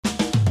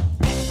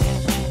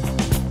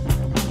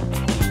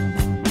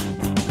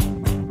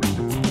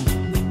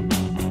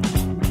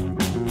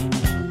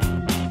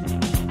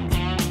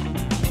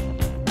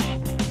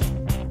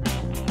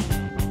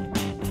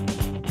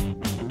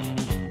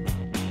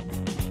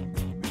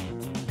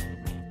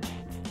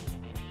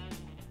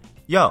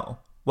Yo,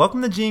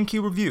 welcome to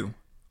G&Q Review,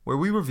 where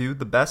we review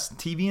the best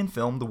TV and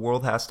film the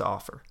world has to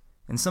offer,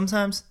 and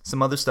sometimes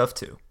some other stuff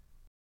too.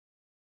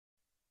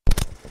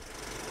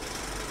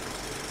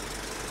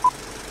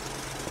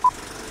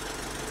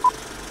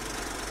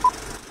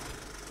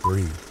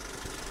 Three,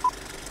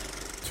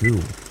 two,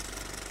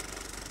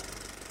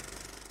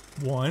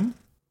 One.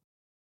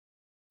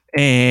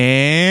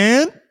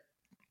 And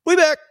we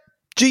back.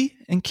 G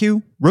and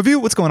Q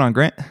Review. What's going on,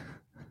 Grant?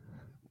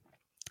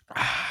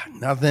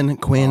 nothing.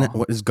 Quinn,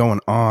 what is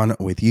going on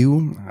with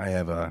you? I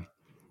have a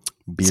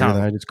beer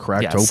that I just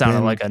cracked open.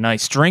 Sounded like a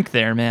nice drink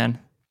there, man.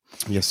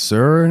 Yes,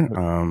 sir.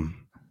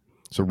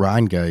 It's a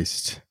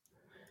Rheingeist,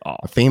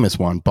 a famous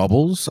one.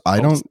 Bubbles. I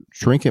don't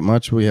drink it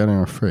much. We had in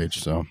our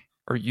fridge, so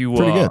are you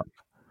pretty good.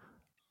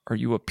 Are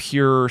you a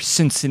pure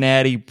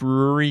Cincinnati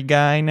brewery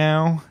guy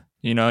now?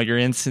 You know, you're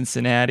in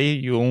Cincinnati.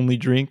 You only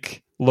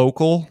drink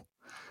local.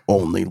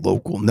 Only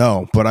local,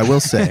 no. But I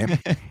will say,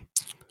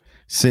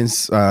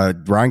 since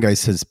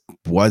Rheingeist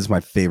was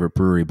my favorite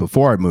brewery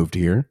before I moved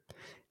here,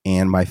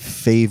 and my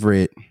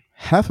favorite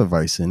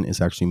Hefeweizen is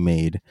actually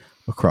made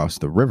across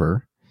the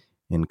river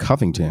in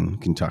Covington,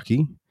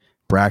 Kentucky.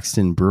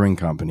 Braxton Brewing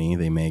Company.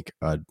 They make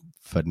a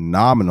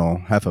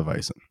phenomenal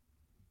Hefeweizen.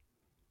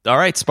 All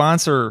right,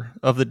 sponsor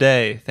of the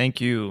day. Thank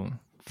you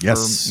for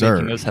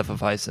making those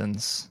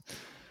Hefeweizens.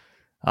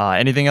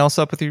 Anything else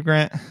up with you,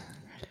 Grant?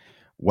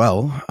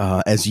 Well,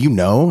 as you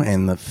know,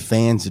 and the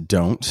fans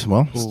don't,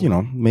 well, you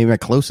know, maybe my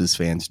closest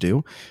fans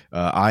do,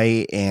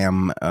 I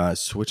am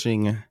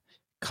switching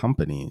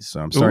companies. So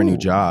I'm starting a new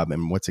job.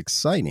 And what's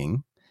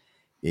exciting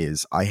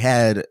is I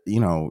had,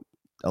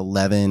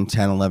 11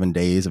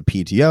 days of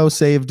PTO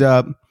saved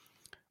up.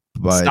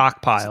 But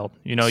stockpiled.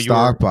 You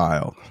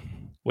stockpiled. were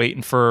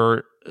waiting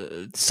for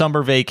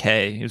summer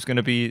vacay. It was going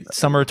to be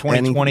summer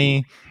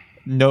 2020.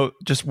 No,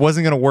 just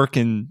wasn't going to work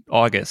in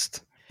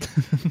August.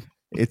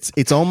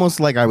 It's almost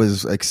like I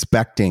was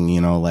expecting,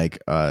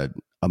 a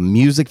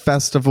music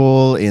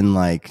festival in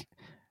like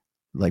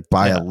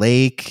by a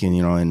lake,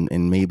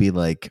 and maybe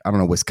I don't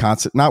know,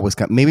 Wisconsin, not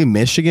Wisconsin, maybe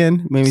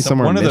Michigan,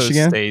 somewhere in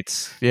Michigan. Those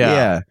states.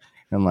 Yeah.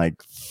 And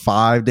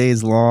 5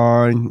 days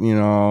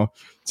long,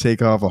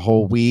 take off a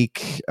whole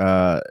week.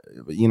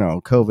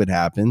 COVID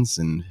happens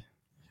and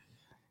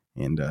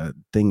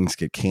things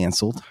get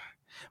canceled.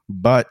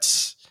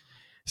 But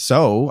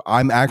so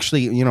I'm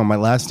actually, my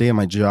last day of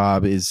my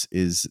job is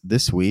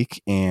this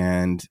week,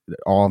 and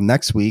all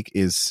next week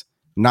is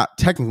not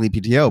technically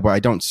PTO, but I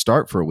don't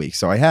start for a week.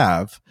 So I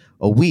have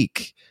a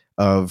week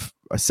of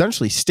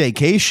essentially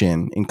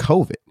staycation in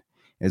COVID.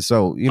 And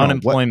so,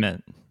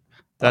 unemployment.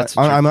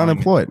 I'm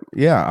unemployed.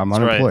 Yeah, I'm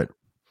unemployed. Right.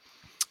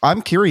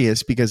 I'm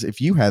curious because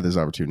if you had this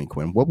opportunity,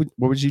 Quinn, what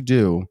would you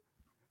do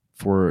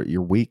for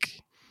your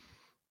week?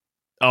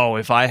 Oh,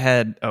 if I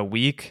had a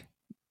week,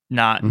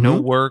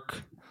 no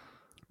work.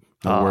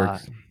 No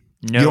work.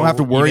 You don't have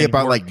to worry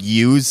about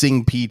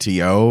using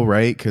PTO,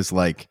 right? Because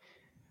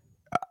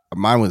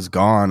mine was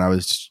gone. I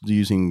was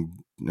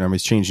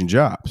changing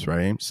jobs,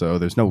 right? So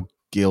there's no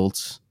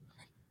guilt.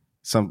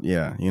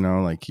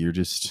 You're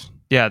just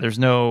there's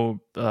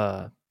no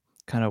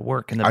kind of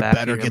work in the back. I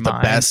better get the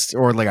best,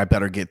 or I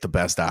better get the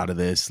best out of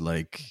this.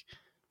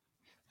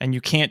 And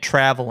you can't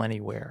travel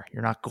anywhere.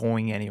 You're not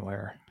going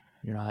anywhere.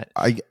 You're not.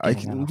 I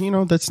can,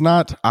 that's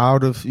not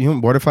out of,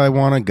 what if I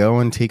want to go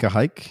and take a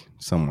hike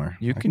somewhere?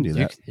 You can do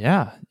that.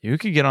 You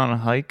could get on a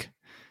hike.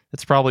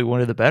 That's probably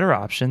one of the better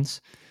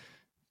options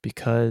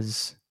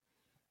because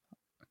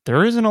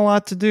there isn't a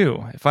lot to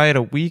do. If I had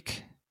a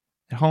week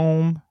at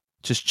home,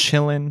 just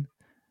chilling,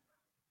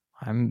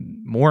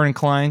 I'm more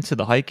inclined to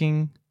the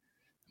hiking,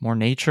 more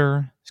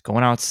nature, just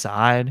going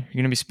outside. You're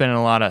going to be spending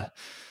a lot of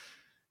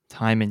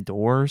time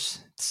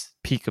indoors. It's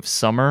peak of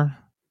summer.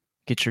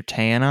 Get your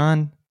tan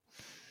on.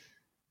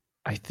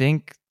 I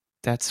think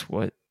that's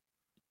what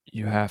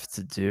you have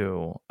to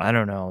do. I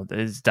don't know.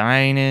 Is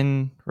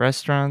dine-in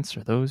restaurants,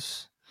 are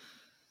those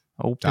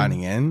open?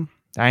 Dining in?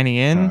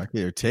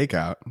 Or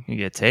takeout. You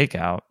get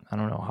takeout. I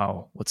don't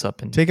know what's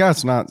up in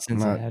takeout's not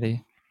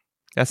Cincinnati.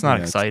 That's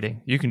not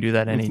exciting. You can do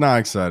that It's not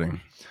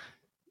exciting.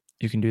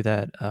 You can do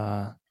that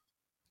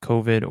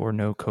COVID or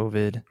no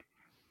COVID.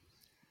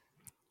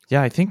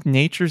 Yeah, I think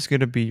nature's going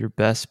to be your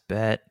best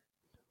bet.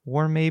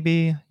 Or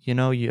maybe,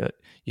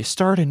 you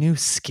start a new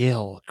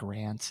skill,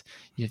 Grant.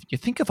 You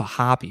think of a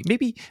hobby.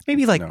 Maybe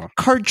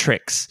card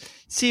tricks.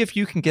 See if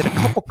you can get a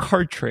couple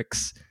card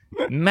tricks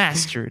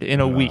mastered in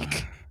a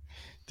week.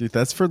 Dude,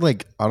 that's for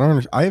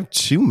I have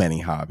too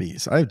many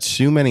hobbies. I have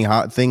too many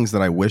things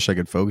that I wish I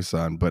could focus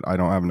on, but I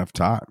don't have enough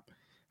time.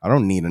 I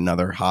don't need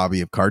another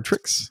hobby of card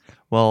tricks.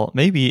 Well,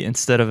 maybe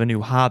instead of a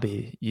new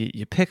hobby,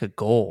 you pick a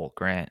goal,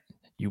 Grant.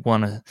 You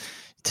want to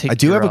take I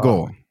do have a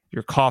goal.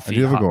 Your coffee. I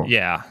do have a goal.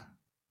 Yeah.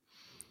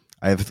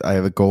 I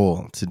have a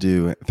goal to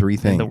do 3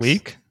 things. In the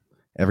week?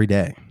 Every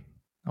day.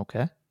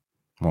 Okay.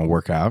 I want to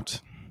work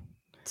out.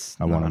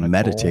 I want to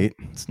meditate.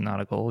 It's not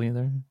a goal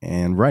either.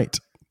 And write.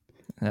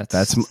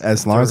 That's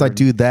as long as I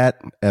do that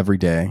every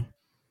day.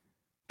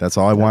 That's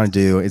all I want to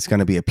do. It's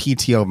going to be a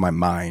PTO of my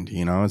mind.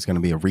 It's going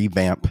to be a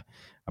revamp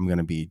I'm going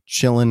to be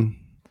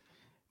chilling.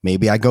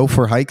 Maybe I go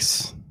for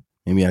hikes.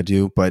 Maybe I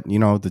do. But,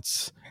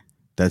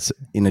 that's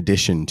in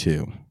addition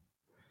to. I'm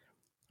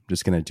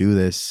just going to do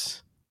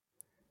this.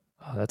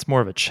 That's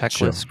more of a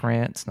checklist, Chill.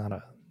 Grant. It's not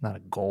a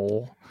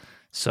goal.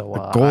 So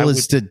The goal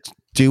is to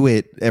do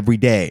it every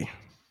day.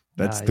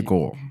 That's the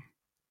goal.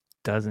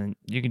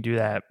 You can do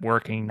that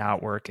working,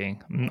 not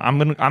working.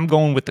 I'm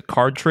going with the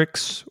card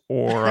tricks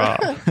or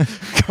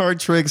card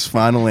tricks.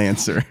 Final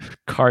answer.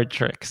 Card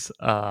tricks.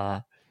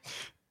 All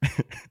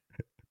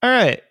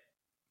right.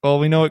 Well,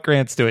 we know what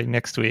Grant's doing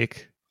next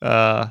week,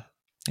 and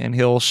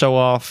he'll show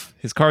off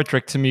his card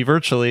trick to me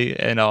virtually,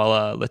 and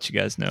I'll let you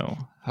guys know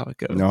how it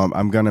goes. No,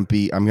 I'm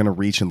gonna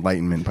reach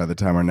enlightenment by the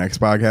time our next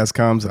podcast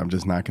comes. I'm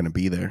just not gonna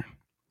be there.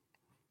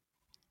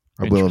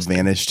 I will have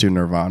vanished to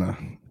Nirvana.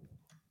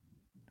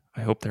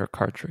 I hope there are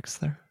card tricks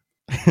there.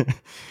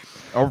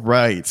 All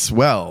right.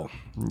 Well,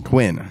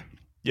 Quinn.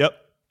 Yep.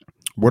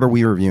 What are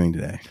we reviewing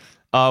today?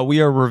 We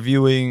are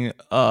reviewing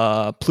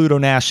Pluto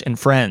Nash and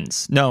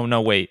Friends.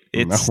 No, wait.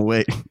 It's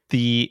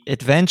The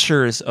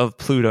Adventures of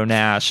Pluto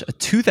Nash, a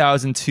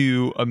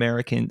 2002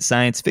 American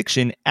science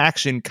fiction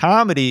action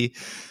comedy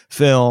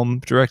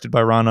film directed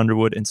by Ron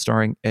Underwood and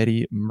starring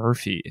Eddie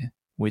Murphy,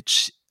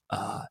 which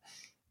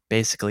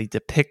basically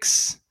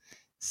depicts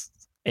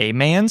a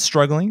man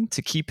struggling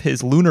to keep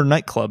his lunar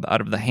nightclub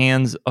out of the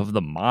hands of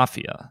the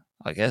mafia.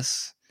 I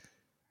guess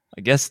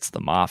it's the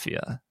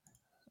mafia.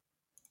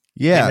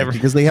 Yeah,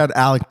 because they had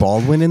Alec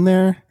Baldwin in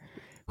there,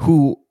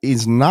 who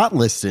is not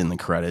listed in the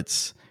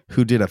credits,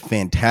 who did a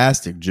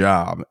fantastic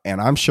job.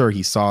 And I'm sure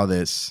he saw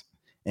this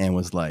and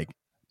was like,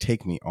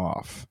 take me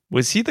off.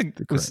 Was he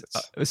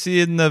was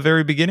he in the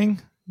very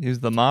begining? He was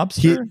the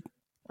mobster?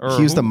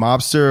 He was the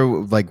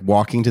mobster, like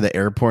walking to the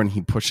airport, and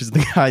he pushes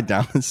the guy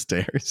down the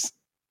stairs.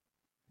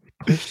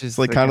 It's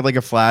like kind of like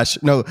a flash.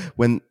 No,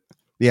 it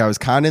was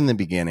kind of in the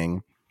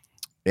beginning,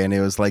 and it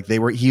was like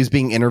he was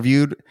being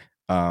interviewed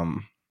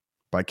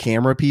by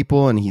camera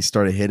people, and he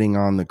started hitting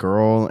on the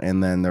girl,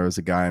 and then there was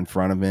a guy in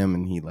front of him,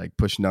 and he like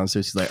pushing down the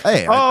stairs. He's like,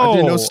 "Hey, I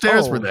didn't know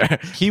stairs were there."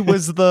 He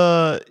was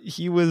the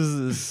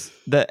MGM.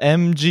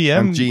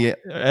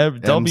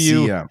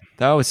 MCM.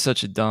 That was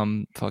such a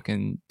dumb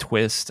fucking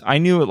twist. I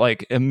knew it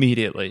like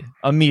immediately.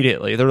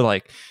 They're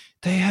like,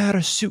 they had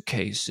a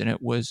suitcase and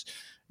it was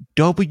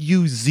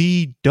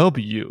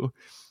WZW,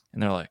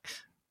 and they're like,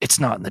 it's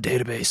not in the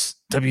database.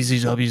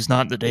 WZW is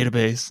not in the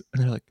database.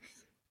 And they're like,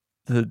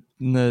 the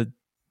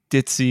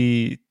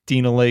ditzy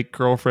Dina Lake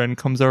girlfriend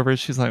comes over.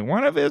 She's like,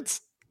 what if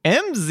it's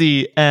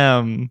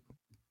MZM?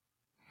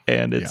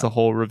 And it's a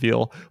whole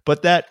reveal.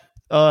 But that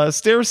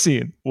stair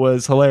scene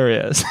was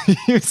hilarious.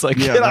 He was like,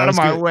 get out of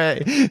my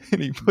way.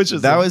 And he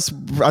pushes him.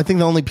 I think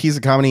the only piece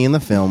of comedy in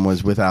the film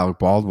was with Alec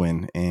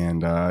Baldwin.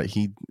 And I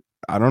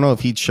don't know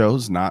if he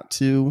chose not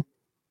to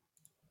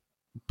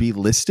be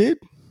listed,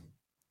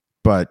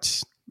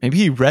 but maybe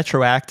he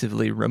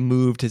retroactively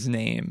removed his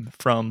name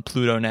from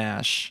Pluto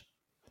Nash,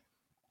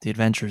 The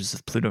Adventures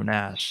of Pluto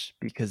Nash,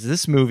 because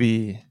this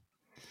movie,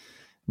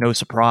 no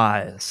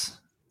surprise,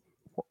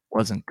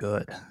 wasn't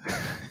good.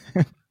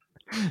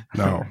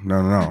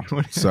 No.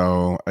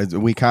 So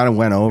we kind of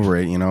went over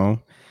it,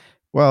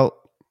 Well,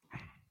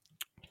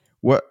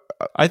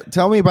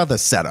 tell me about the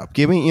setup.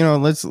 Give me,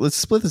 let's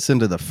split this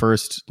into the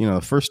first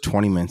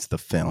 20 minutes of the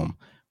film.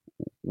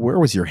 Where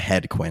was your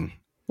head, Quinn?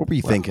 What were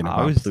you thinking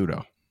about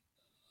Pluto?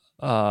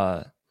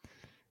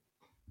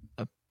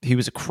 He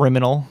was a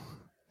criminal.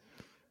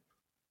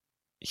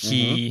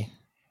 He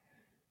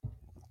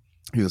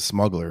was a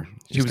smuggler.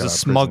 He was a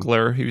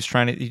smuggler. He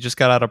just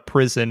got out of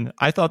prison.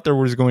 I thought there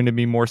was going to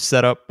be more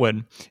setup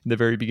when, in the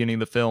very beginning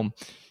of the film,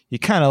 he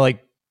kind of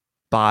like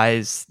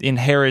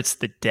inherits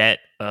the debt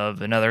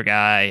of another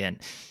guy,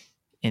 and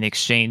in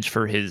exchange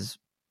for his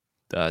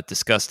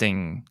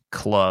disgusting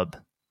club.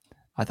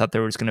 I thought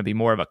there was going to be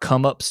more of a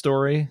come up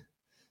story.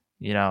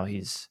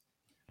 The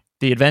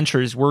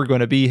adventures were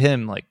going to be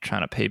him like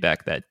trying to pay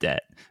back that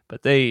debt,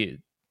 but they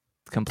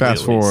completely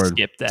fast forward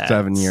skipped that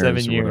 7 years.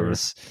 7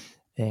 years.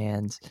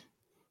 And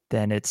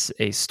then it's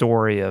a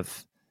story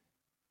of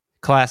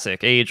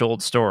classic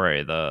age-old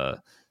story.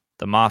 The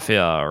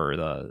mafia or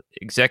the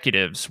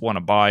executives want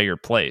to buy your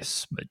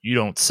place, but you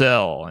don't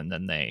sell. And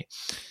then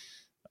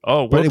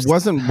but it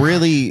wasn't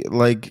really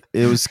like,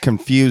 it was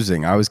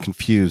confusing. I was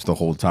confused the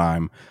whole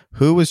time.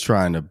 Who was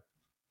trying to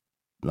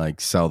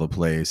like sell the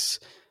place?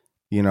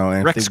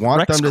 And Rex, if they want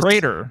Rex them to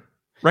Crater.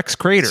 Rex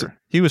Crater.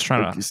 He was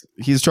trying to.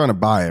 He's trying to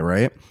buy it,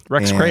 right?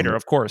 Rex Crater,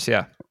 of course,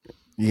 yeah.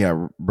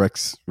 Yeah,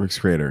 Rex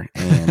Crater,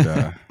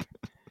 and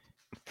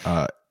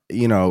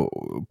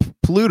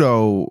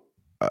Pluto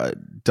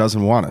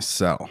doesn't want to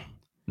sell.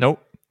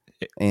 Nope.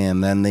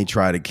 And then they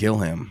try to kill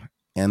him,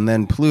 and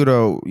then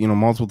Pluto,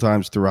 multiple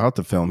times throughout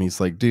the film, he's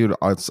like, "Dude,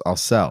 I'll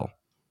sell,"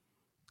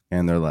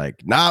 and they're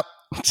like, "Nah,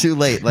 too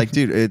late." Like,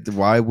 dude,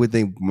 why wouldn't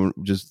they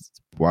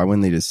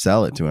just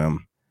sell it to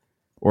him,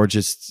 or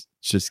just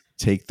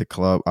take the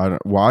club?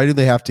 Why do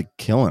they have to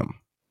kill him?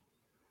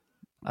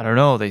 I don't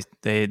know.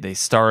 They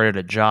started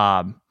a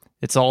job.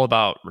 It's all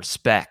about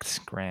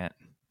respect, Grant.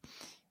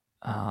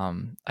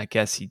 I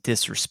guess he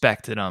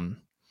disrespected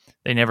him.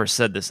 They never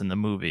said this in the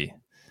movie,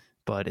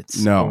 but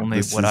it's No, only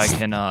this what I is-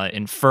 can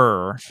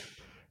infer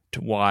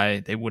to why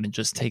they wouldn't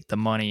just take the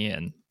money,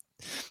 and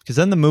because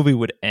then the movie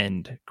would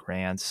end,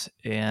 Grant,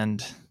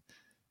 and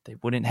they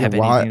wouldn't have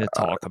why- anything to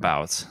talk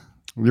about.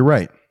 You're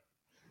right.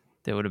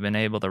 They would have been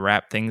able to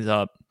wrap things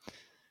up.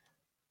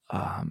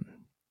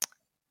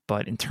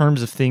 But in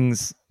terms of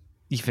things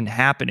even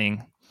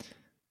happening,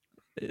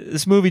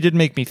 this movie did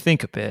make me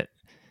think a bit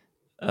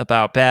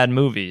about bad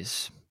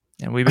movies.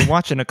 And we've been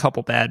watching a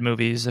couple bad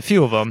movies, a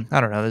few of them. I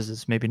don't know, this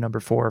is maybe number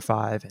 4 or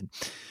 5.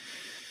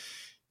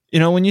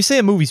 And, when you say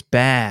a movie's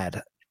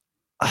bad,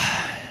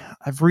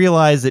 I've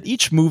realized that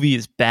each movie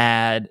is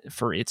bad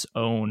for its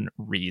own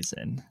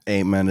reason.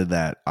 Amen to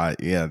that.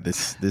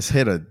 This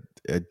hit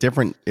a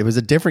different. It was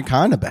a different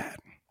kind of bad.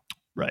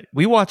 Right.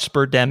 We watched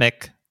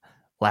Birdemic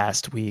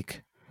last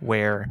week,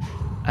 where,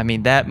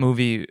 that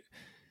movie,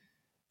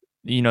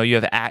 you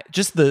have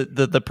just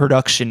the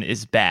production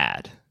is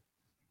bad.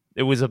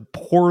 It was a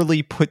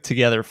poorly put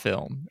together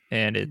film,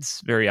 and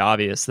it's very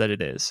obvious that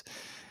it is.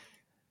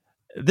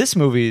 This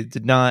movie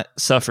did not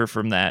suffer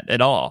from that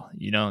at all.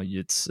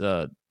 It's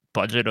a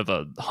budget of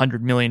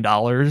 $100 million.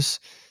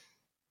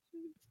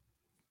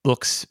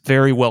 Looks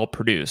very well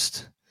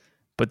produced.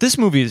 But this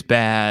movie is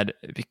bad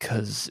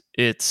because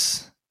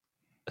it's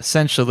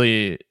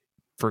essentially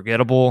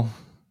forgettable,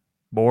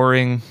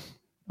 boring,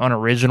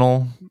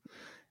 unoriginal.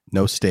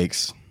 No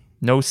stakes.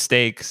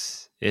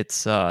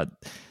 It's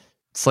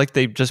like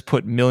they just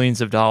put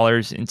millions of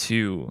dollars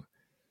into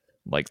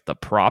like the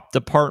prop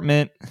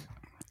department.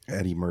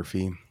 Eddie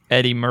Murphy.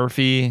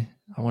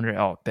 I wonder.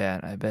 Oh,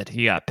 bad. I bet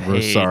he got paid.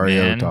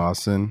 Rosario man.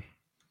 Dawson.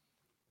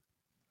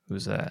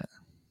 Who's that?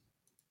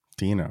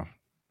 Dino.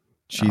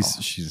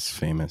 She's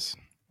famous.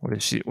 What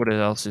is she? What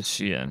else is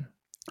she in?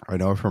 I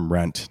know her from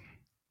Rent.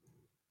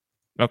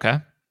 Okay.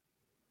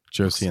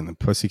 Josie and the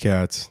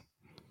Pussycats.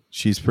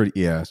 She's pretty.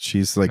 Yeah,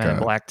 she's like Men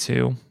in Black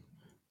 2.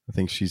 I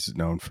think she's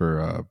known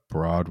for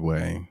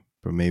Broadway,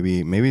 but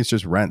maybe it's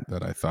just Rent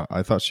that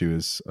I thought she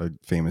was a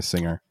famous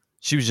singer.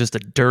 She was just a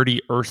dirty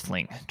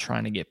earthling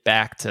trying to get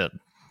back to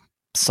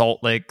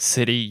Salt Lake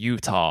City,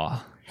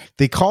 Utah.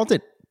 They called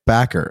it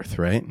Back Earth,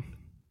 right?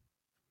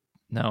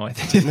 No, I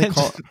think Didn't they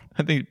call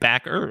I think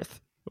Back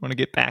Earth. I want to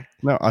get back.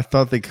 No, I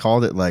thought they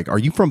called it like, are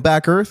you from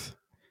Back Earth?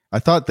 I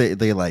thought they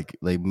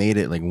made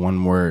it like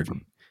one word,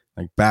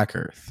 like Back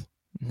Earth.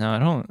 No, I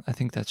don't. I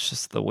think that's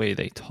just the way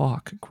they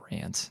talk,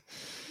 Grant.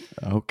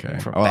 Okay.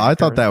 Oh, I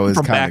thought that was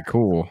kind of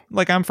cool.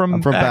 Like I'm from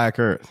Back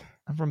Earth.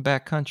 I'm from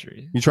Back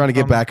Country. You trying to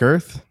get Back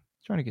Earth?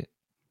 I'm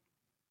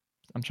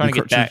trying to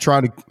get back.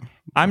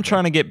 I'm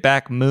trying to get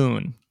back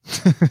Moon.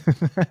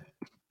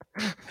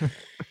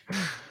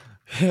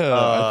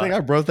 I think I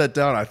wrote that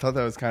down. I thought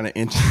that was kind of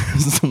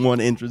interesting. One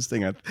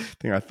interesting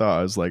thing I thought.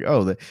 I was like,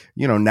 oh,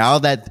 now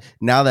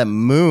that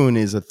Moon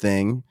is a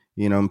thing,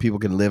 and people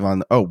can live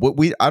on. I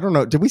don't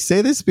know. Did we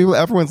say this?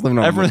 Everyone's living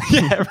on the moon.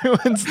 Yeah,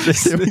 everyone's.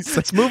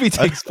 This movie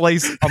takes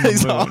place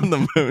on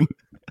the moon.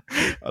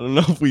 I don't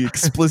know if we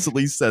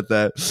explicitly said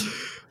that.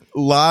 A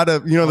lot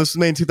of, this was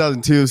made in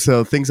 2002,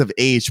 so things have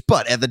aged.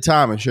 But at the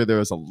time, I'm sure there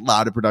was a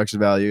lot of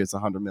production value. It's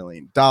 $100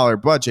 million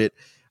budget.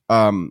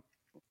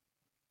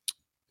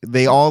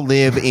 They all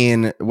live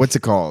in, what's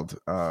it called?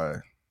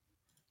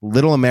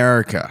 Little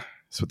America.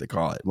 That's what they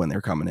call it when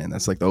they're coming in.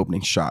 That's like the opening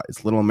shot.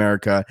 It's Little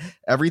America.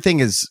 Everything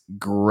is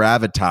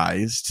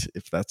gravitized,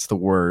 if that's the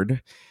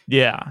word.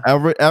 Yeah.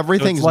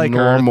 Everything is like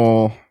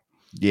normal. Earth.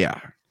 Yeah.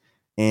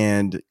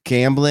 And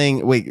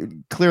gambling. Wait,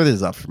 clear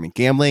this up for me.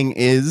 Gambling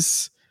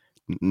is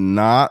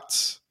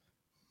not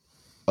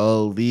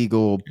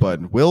illegal,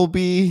 but will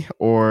be,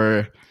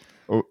 or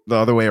the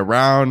other way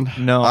around.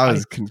 No, I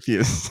was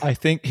confused. I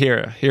think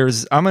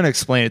here's I'm going to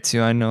explain it to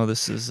you. I know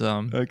this is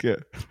okay.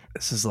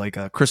 This is like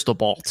a crystal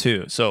ball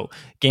too. So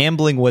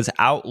gambling was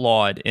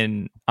outlawed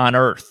on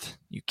Earth.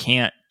 You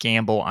can't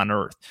gamble on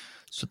Earth.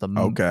 So the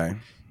moon,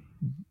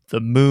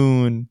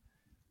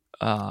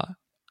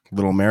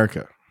 Little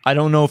America. I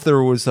don't know if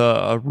there was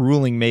a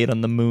ruling made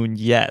on the moon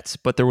yet,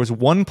 but there was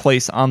one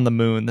place on the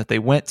moon that they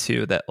went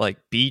to that like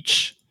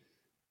beach.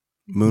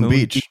 Moon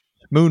Beach.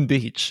 Moon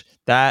Beach.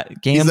 That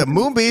gambling. He's at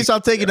Moon Beach.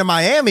 I'll take you to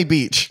Miami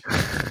Beach.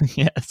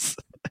 Yes,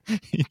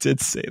 he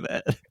did say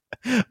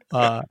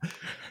that.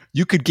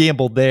 You could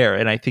gamble there,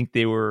 and I think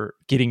they were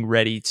getting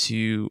ready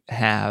to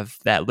have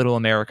that Little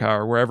America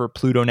or wherever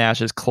Pluto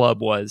Nash's club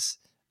was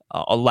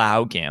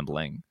allow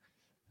gambling.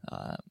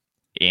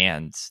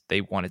 And they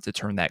wanted to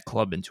turn that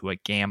club into a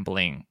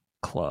gambling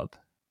club.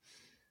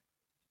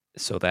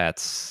 So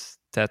that's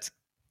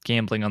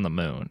gambling on the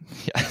moon.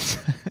 Yes.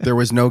 There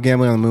was no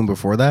gambling on the moon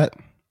before that?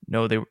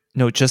 No,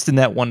 just in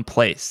that one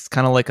place. It's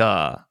kind of like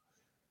a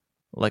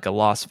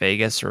Las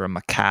Vegas or a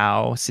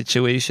Macau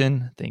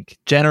situation. I think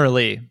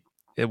generally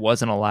it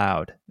wasn't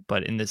allowed,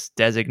 but in this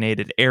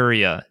designated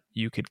area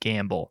you could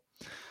gamble.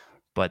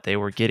 But they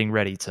were getting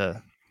ready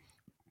to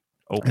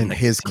open. And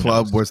his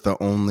club was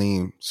the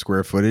only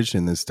square footage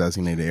in this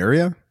designated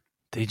area?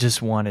 They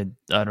just wanted,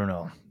 I don't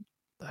know.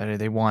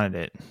 They wanted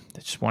it.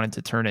 They just wanted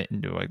to turn it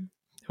into it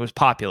was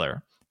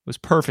popular. It was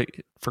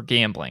perfect for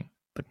gambling.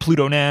 But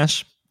Pluto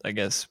Nash, I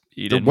guess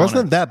he There didn't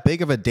wasn't that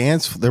big of a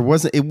dance. There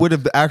wasn't. It would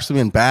have actually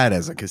been bad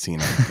as a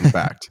casino. In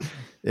fact,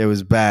 it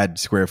was bad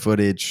square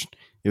footage.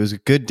 It was a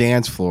good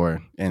dance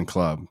floor and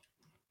club,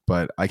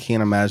 but I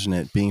can't imagine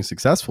it being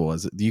successful.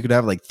 As you could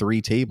have like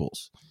 3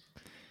 tables.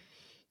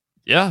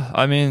 Yeah,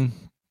 I mean,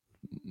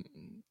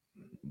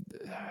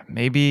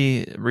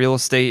 maybe real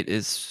estate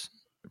is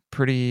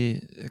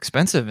pretty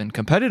expensive and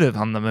competitive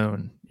on the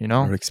moon.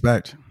 I would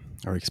expect.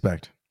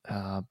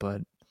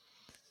 But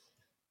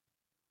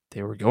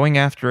they were going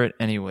after it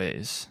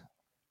anyways.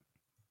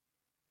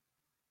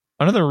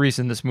 Another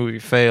reason this movie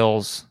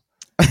fails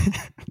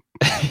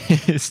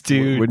is,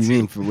 dude. What do you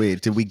mean?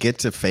 Wait, did we get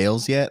to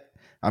fails yet?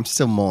 I'm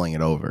still mulling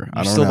it over.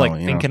 I don't still know.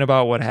 Like thinking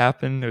about what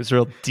happened. It was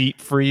real deep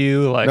for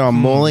you. Like, no, I'm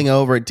mulling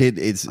over it.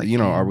 It's like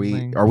Are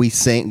we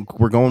saying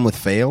we're going with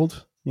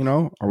failed?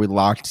 Are we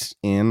locked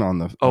in on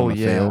the? Oh on the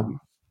yeah. failed?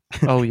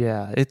 Oh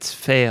yeah. It's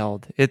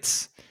failed.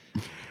 It's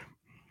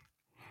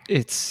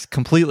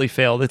completely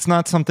failed. It's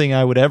not something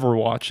I would ever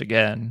watch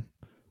again.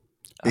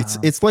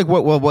 It's like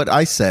what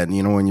I said,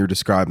 when you're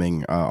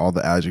describing all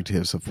the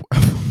adjectives of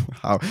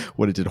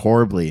what it did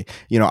horribly.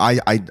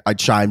 I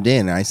chimed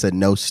in and I said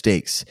no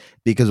stakes,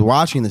 because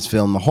watching this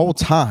film the whole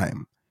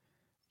time,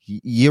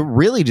 you're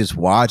really just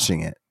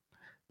watching it,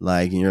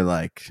 like, and you're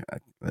like,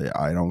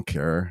 I don't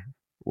care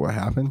what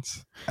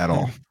happens at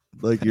all.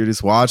 Like, you're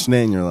just watching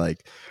it and you're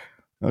like,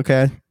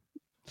 okay,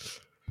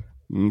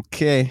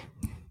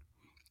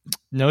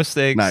 no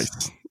stakes.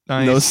 Nice.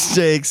 No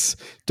stakes.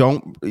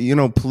 Don't,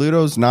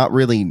 Pluto's not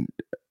really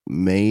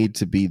made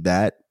to be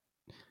that,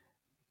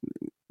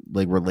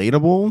 like,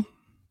 relatable.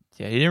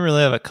 Yeah, he didn't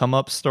really have a come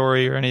up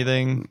story or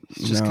anything.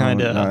 He's just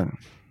kind of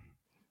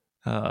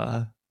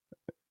a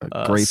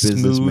great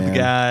smooth businessman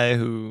guy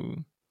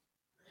who,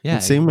 yeah.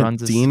 And same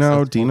with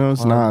Dino.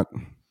 Dino's not.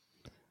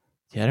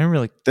 Yeah, I didn't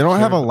really. They don't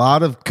have a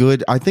lot of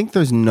good. I think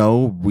there's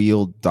no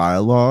real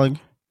dialogue,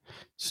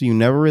 so you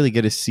never really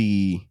get to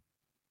see.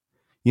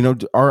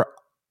 Are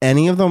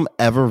any of them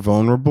ever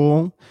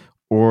vulnerable,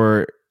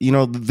 or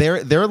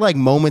they're like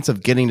moments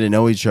of getting to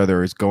know each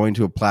other is going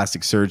to a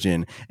plastic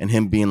surgeon and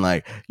him being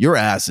like, your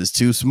ass is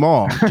too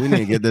small, we need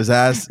to get this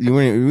ass,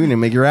 we need to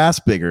make your ass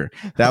bigger.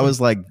 That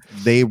was like,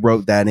 they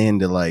wrote that in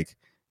to like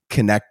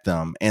connect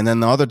them. And then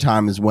the other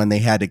time is when they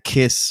had to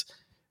kiss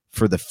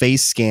for the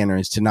face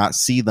scanners to not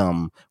see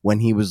them, when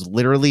he was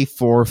literally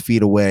 4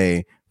 feet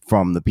away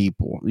from the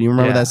people. You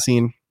remember that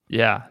scene?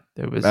 Yeah,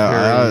 it was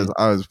I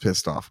was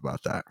pissed off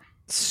about that.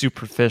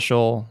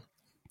 Superficial.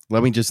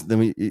 Let me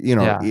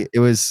it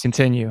was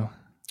continue.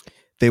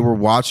 They were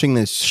watching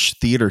this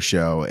theater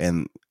show,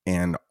 and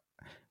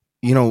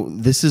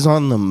this is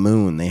on the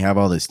moon. They have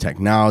all this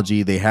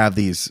technology. They have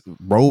these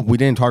we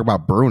didn't talk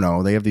about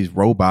Bruno. They have these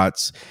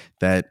robots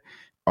that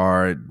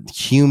are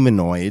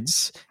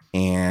humanoids,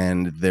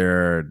 and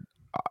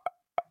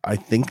I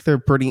think they're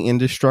pretty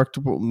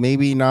indestructible.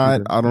 Maybe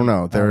not. I don't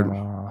know.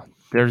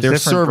 They're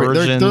serving.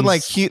 They're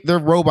like they're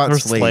robot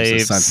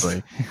slaves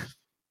essentially.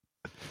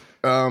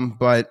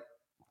 But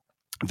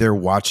they're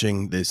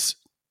watching this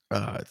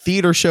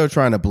theater show,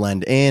 trying to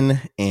blend in,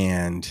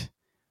 and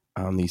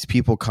these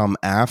people come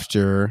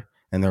after,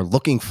 and they're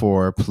looking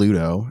for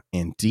Pluto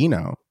and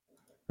Dino,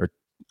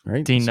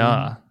 right?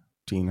 Dina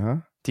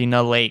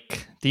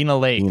Lake.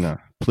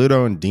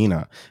 Pluto and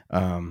Dina,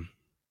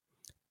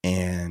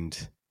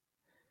 and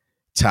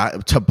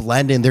to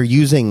blend in, they're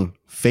using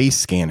face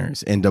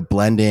scanners, and to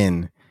blend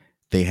in,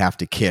 they have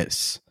to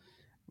kiss.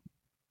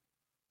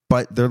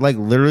 But they're like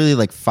literally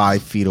like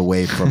 5 feet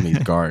away from these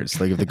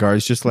guards. Like, if the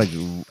guards just like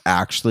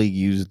actually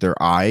use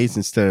their eyes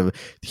instead of,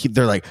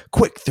 they're like,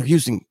 quick, they're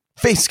using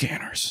face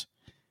scanners,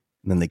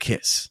 and then they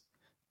kiss,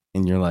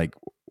 and you're like,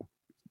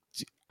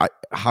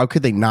 how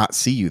could they not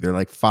see you? They're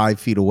like 5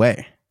 feet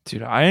away.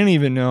 Dude, I didn't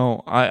even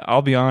know.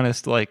 I'll be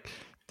honest. Like,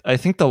 I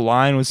think the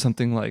line was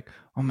something like,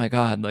 "Oh my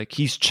god, like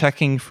he's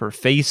checking for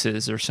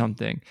faces or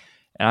something,"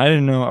 and I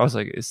didn't know. I was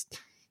like,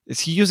 Is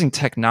he using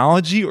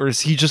technology, or is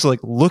he just like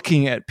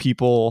looking at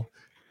people?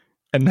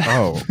 And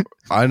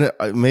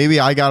maybe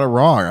I got it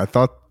wrong. I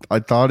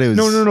thought it was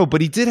no.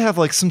 But he did have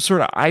like some sort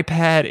of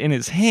iPad in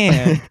his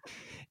hand,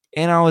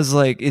 and I was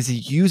like, is he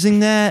using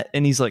that?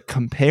 And he's like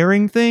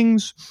comparing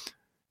things,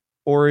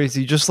 or is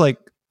he just like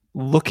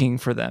looking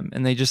for them?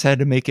 And they just had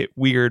to make it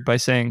weird by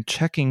saying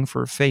checking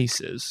for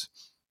faces.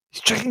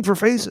 He's checking for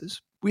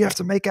faces. We have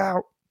to make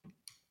out.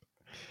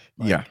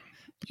 Like, yeah,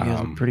 you guys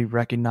are pretty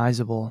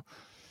recognizable.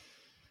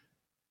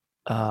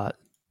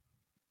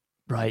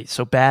 Right.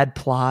 So bad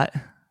plot.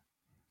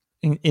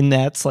 In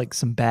that's like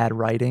some bad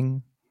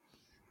writing.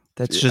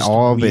 That's just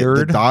all weird.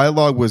 Of it. The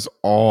dialogue was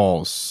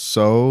all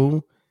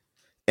so,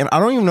 and I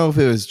don't even know if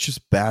it was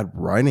just bad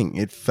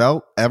writing.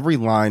 Every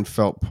line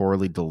felt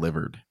poorly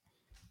delivered.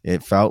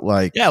 It felt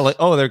like,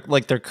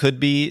 there could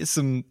be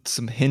some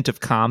hint of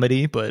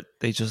comedy, but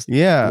they just blew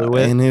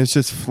it. And it was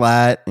just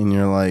flat, and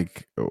you're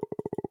like,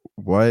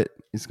 what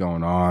is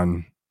going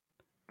on?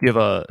 You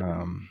have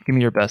give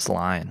me your best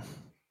line.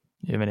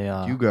 You have any?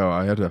 You go.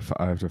 I have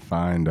to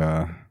find.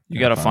 You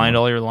got to find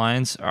one. all your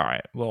lines. All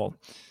right. Well,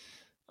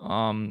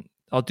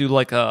 I'll do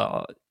like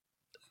the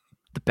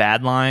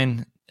bad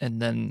line,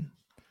 and then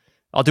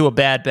I'll do a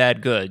bad,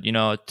 bad, good. You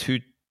know, two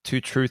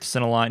truths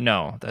in a line.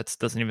 No, that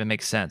doesn't even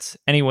make sense.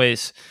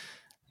 Anyways,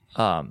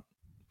 um,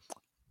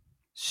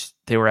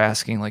 they were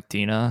asking like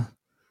Dina,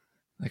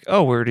 like,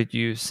 "Oh, where did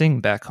you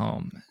sing back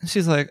home?" And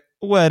she's like,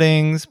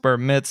 "Weddings, bar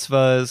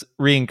mitzvahs,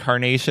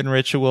 reincarnation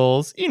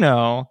rituals." You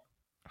know,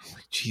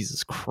 like,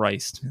 Jesus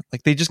Christ!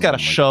 Like they just got to Oh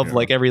my shove God.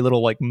 like every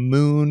little like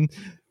moon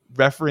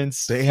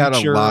reference. They feature. had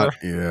a lot.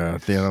 Yeah,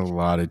 they had a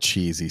lot of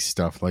cheesy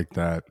stuff like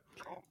that.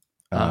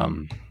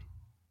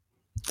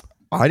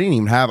 I didn't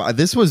even have.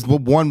 This was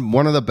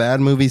one of the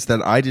bad movies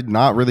that I did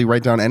not really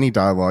write down any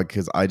dialogue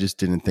because I just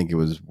didn't think it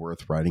was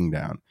worth writing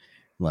down.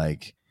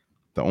 Like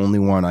the only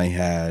one I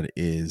had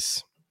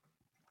is,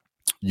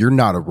 "You're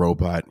not a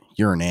robot.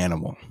 You're an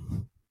animal."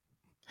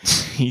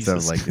 Instead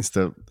of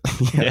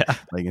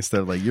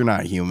like you're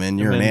not human,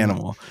 you're an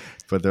animal.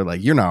 But they're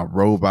like, "You're not a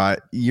robot,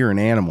 you're an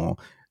animal."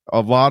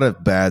 A lot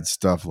of bad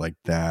stuff like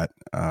that.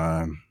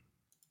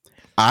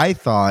 I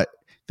thought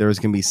there was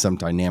gonna be some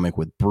dynamic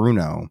with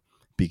Bruno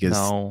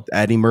because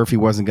Eddie Murphy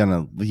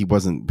he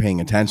wasn't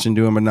paying attention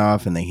to him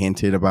enough, and they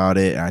hinted about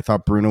it. And I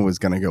thought Bruno was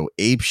gonna go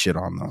ape shit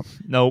on them.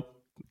 Nope.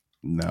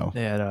 No.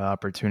 They had an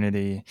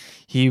opportunity.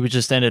 He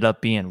just ended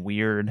up being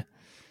weird.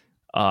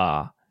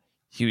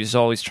 He was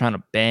always trying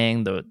to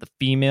bang the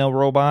female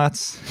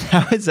robots.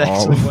 That was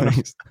actually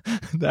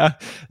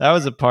that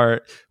was a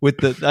part with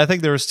the. I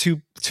think there was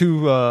two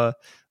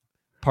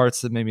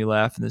parts that made me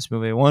laugh in this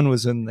movie. One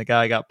was when the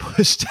guy got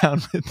pushed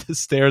down with the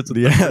stairs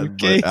with the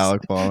briefcase.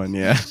 Alec Baldwin.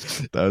 Yeah,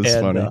 that was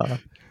funny.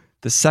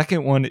 The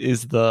second one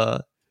is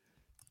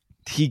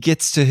he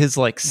gets to his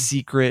like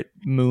secret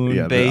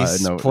moon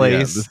base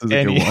place, this is a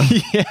good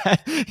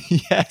one.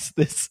 He has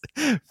this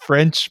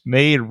French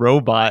maid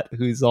robot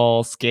who's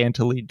all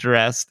scantily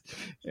dressed,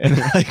 and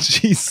like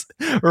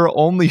her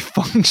only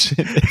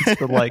function is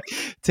to like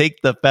take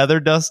the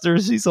feather duster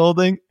she's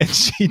holding, and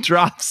she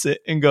drops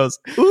it and goes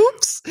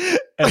oops,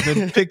 and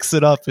then picks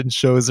it up and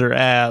shows her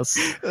ass.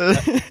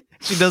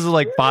 She does it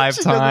like 5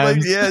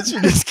 times. She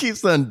just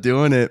keeps on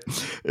doing it.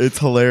 It's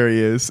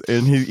hilarious.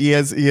 And he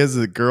has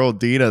a girl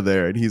Dina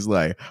there, and he's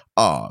like,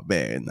 "Oh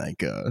man, like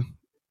there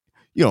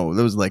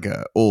was like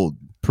a old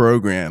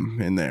program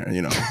in there,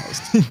 I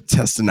was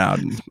testing out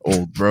an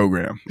old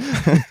program."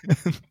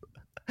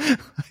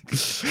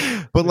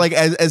 But like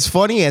as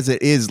funny as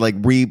it is, like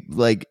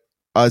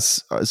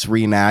us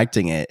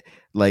reenacting it,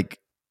 like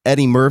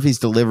Eddie Murphy's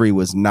delivery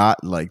was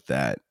not like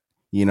that.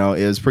 It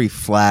was pretty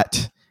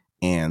flat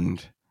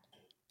and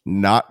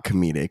not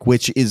comedic,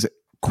 which is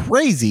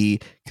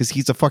crazy because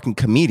he's a fucking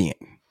comedian.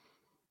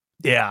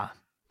 Yeah.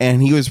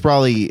 And he was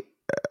probably,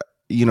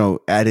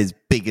 at his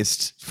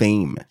biggest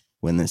fame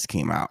when this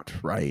came out,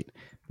 right?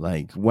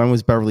 Like, when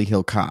was Beverly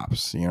Hills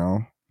Cops,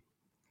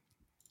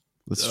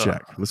 Let's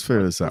check. Let's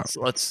figure this out.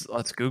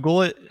 Let's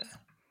Google it.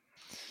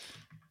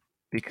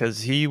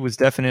 Because he was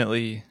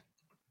definitely...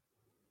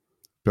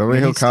 Beverly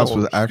Hills Cops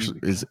was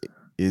actually...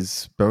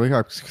 Is Beverly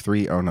Hills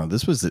 3? Oh no,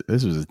 this was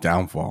a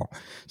downfall.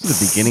 This is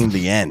the beginning of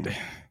the end.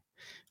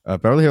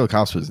 Beverly Hills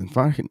Cops was in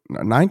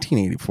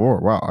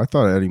 1984. Wow, I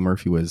thought Eddie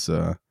Murphy was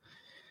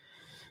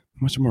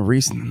much more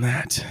recent than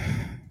that.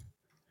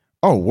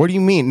 Oh, what do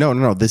you mean?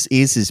 No. This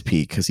is his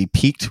peak because he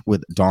peaked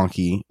with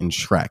Donkey and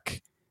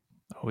Shrek.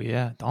 Oh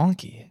yeah,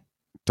 Donkey.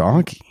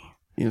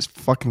 He was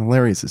fucking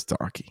hilarious as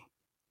Donkey.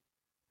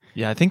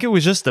 Yeah, I think it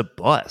was just a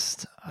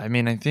bust. I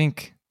mean, I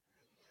think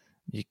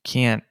you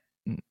can't.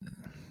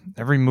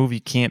 Every movie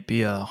can't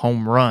be a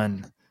home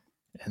run,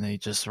 and they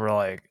just were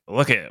like,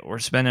 "Look it, we're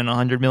spending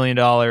 $100 million."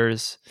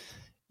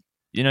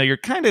 You're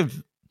kind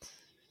of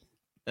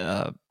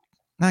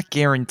not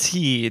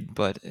guaranteed,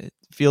 but it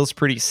feels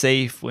pretty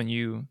safe when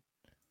you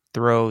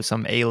throw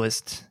some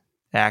A-list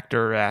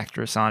actor or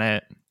actress on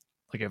it.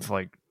 Like if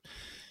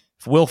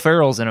Will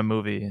Ferrell's in a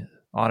movie,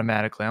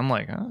 automatically I'm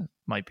like, it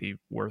might be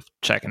worth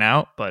checking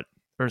out. But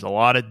there's a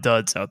lot of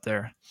duds out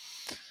there.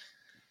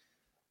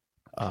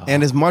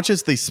 And as much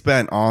as they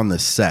spent on the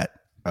set,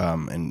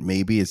 and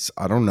maybe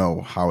I don't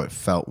know how it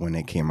felt when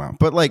it came out,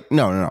 but like,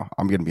 no,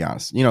 I'm going to be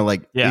honest.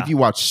 If you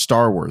watch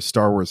Star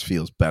Wars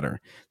feels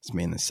better. It's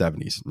made in the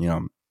 70s.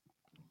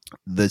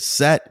 The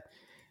set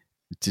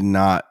did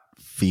not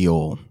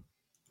feel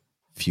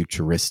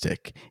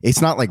futuristic.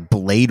 It's not like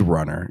Blade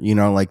Runner,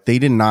 like they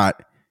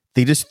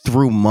just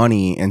threw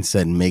money and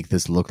said, make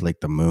this look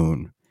like the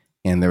moon.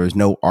 And there was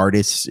no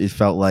artists. It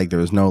felt like there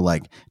was no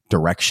like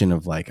direction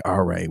of like,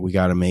 all right, we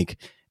got to make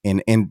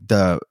and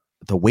the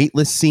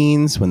weightless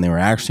scenes when they were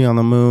actually on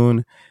the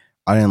moon.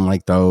 I didn't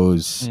like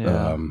those.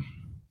 Yeah.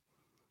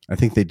 I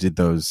think they did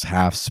those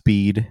half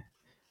speed.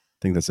 I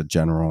think that's a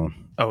general.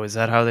 Oh, is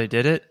that how they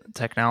did it?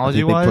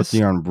 Technology wise? They put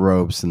you on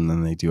ropes and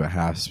then they do a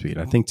half speed.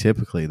 I think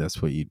typically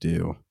that's what you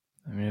do.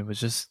 I mean, it was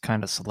just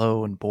kind of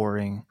slow and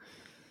boring.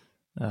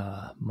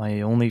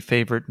 My only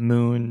favorite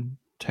moon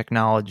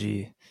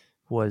technology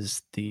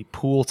was the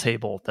pool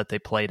table that they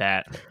played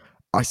at.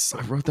 I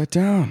wrote that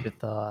down.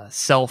 with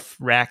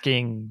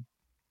self-racking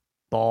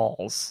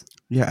balls.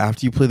 Yeah,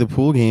 after you play the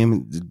pool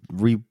game, it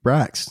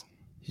re-racks.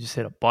 You just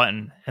hit a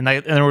button, and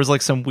there was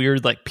like some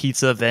weird like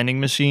pizza vending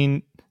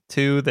machine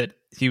too that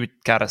he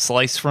got a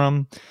slice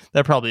from.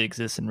 That probably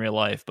exists in real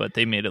life, but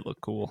they made it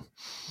look cool.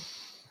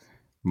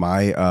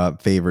 My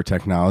favorite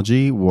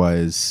technology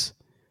was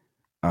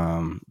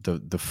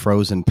the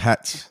frozen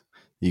pets.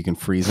 You can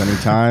freeze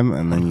anytime,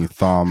 and then you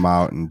thaw them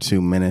out in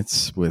 2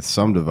 minutes with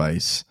some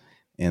device,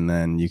 and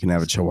then you can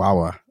have a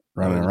chihuahua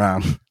running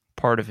around.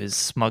 Part of his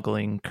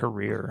smuggling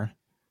career.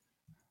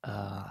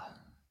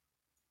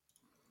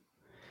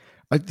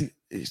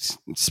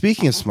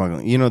 Speaking of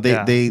smuggling,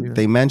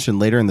 they mentioned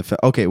later in the film.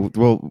 Okay,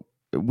 well,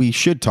 we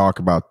should talk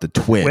about the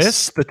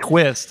twist. The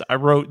twist. I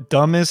wrote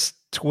dumbest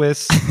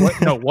twist.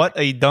 What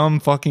a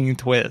dumb fucking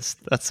twist.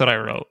 That's what I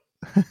wrote.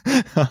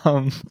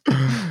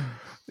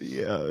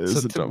 Yeah,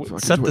 it's a dumb fucking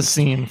set twist. the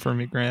scene for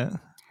me, Grant.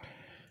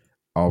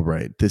 All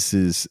right,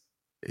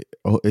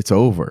 it's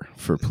over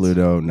for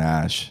Pluto,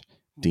 Nash,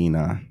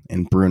 Dina,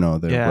 and Bruno,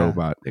 the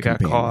robot. They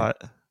got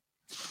caught.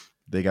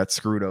 They got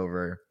screwed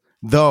over.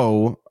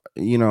 Though,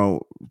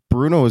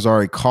 Bruno was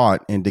already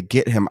caught, and to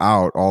get him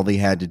out, all they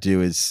had to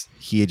do is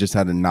he just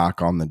had to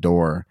knock on the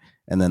door,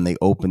 and then they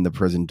opened the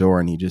prison door,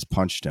 and he just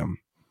punched him.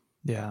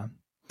 Yeah.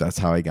 That's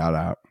how he got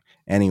out.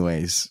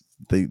 Anyways,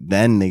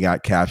 then they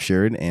got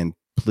captured, and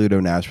Pluto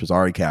Nash was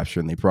already captured,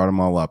 and they brought them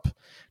all up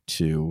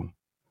to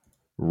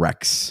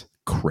Rex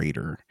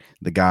Crater,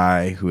 the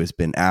guy who has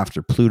been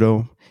after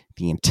Pluto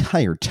the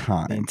entire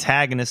time. The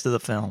antagonist of the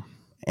film.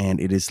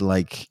 And it is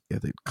like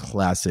the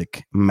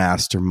classic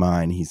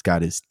mastermind. He's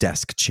got his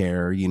desk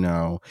chair, he's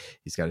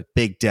got a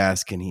big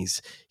desk, and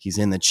he's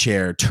in the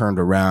chair turned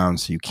around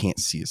so you can't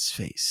see his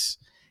face.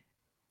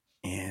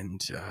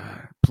 And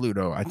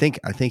Pluto, I think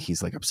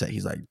he's like upset.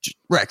 He's like,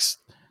 Rex,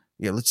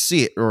 yeah, let's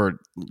see it, or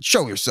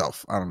show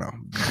yourself. I don't know.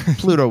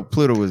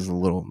 Pluto was a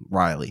little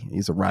Riley.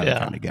 He's a Riley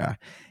kind of guy.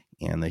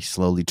 And they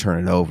slowly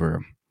turn it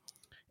over.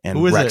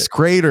 And Rex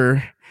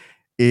Crater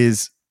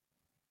is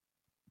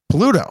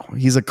Pluto.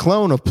 He's a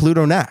clone of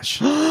Pluto Nash.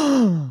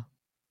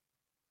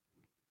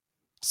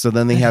 So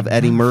then they have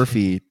Eddie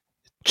Murphy,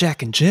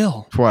 Jack and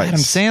Jill, twice. Adam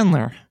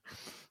Sandler.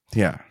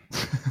 Yeah.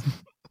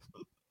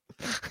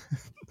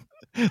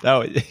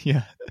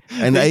 Yeah.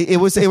 And it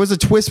was a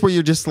twist where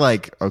you're just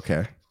like,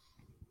 okay.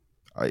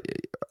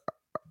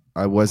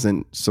 I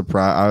wasn't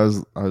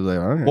surprised. I was like,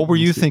 all right. What were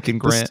you thinking,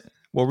 Grant?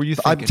 What were you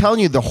thinking? I'm telling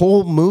you, the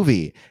whole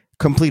movie,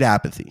 complete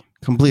apathy.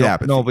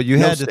 Apathy. No, but you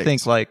had to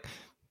think like,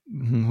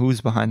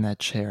 who's behind that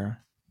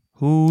chair?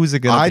 Who's it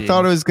gonna be? I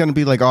thought it was gonna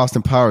be like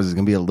Austin Powers. It's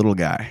gonna be a little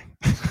guy.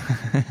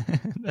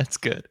 That's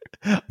good.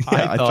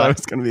 I thought it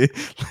was gonna be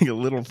like a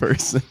little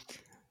person.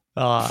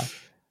 I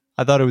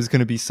thought it was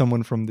gonna be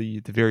someone from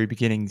the very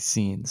beginning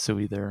scene. So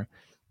either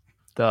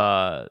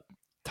the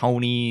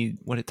Tony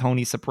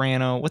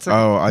Soprano,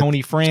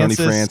 Tony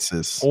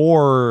Francis,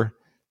 or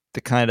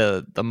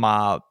the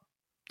mob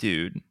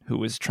dude who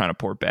was trying to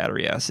pour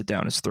battery acid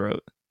down his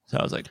throat. So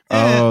I was like,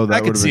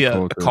 I could see a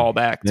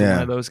callback to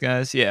one of those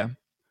guys. Yeah.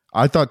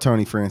 I thought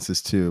Tony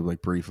Francis too,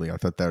 like briefly. I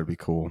thought that would be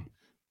cool.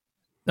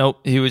 Nope.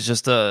 He was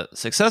just a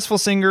successful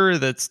singer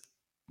that's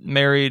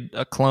married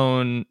a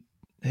clone,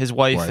 his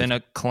wife and a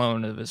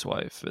clone of his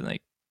wife. And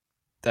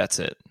that's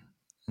it.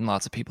 And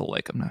lots of people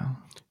like him now.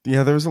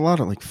 Yeah, there was a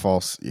lot of like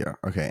false. Yeah.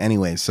 Okay.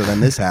 Anyway, so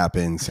then this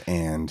happens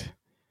and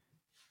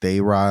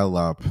they rile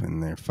up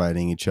and they're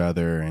fighting each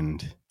other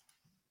and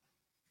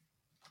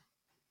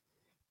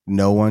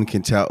no one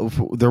can tell.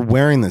 They're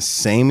wearing the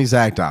same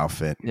exact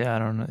outfit. Yeah, I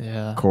don't know.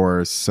 Yeah. Of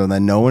course. So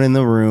then no one in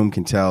the room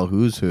can tell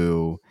who's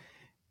who.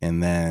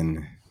 And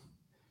then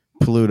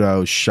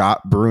Pluto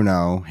shot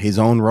Bruno, his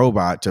own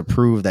robot, to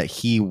prove that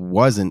he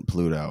wasn't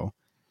Pluto.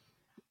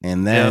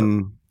 And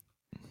then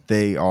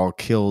they all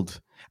killed.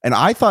 And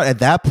I thought at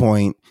that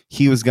point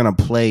he was going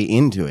to play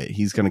into it.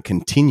 He's going to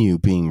continue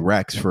being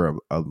Rex for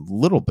a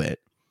little bit.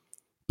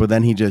 But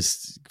then he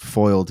just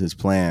foiled his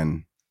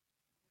plan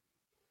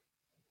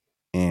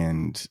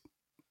and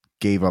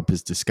gave up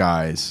his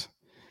disguise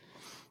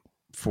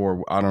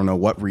for I don't know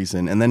what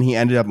reason. And then he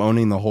ended up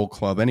owning the whole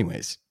club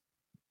anyways.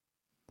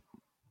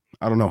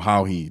 I don't know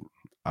how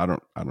I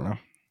don't know.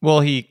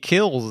 Well, he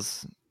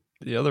kills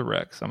the other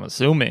Rex, I'm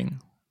assuming,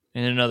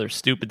 in another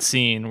stupid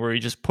scene where he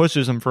just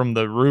pushes him from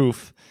the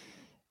roof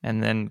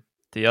and then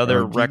the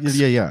other Rex.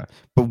 Yeah.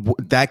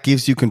 But that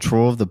gives you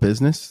control of the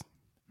business?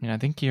 I mean, I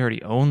think he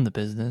already owned the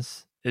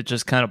business. It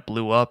just kind of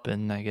blew up,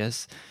 and I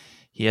guess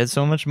he had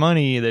so much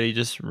money that he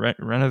just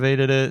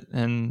renovated it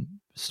and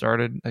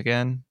started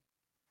again.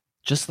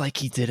 Just like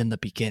he did in the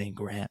beginning,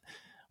 Grant.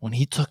 When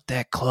he took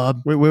that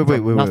club. Wait.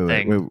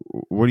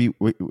 What do you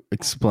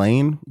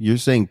explain? You're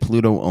saying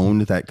Pluto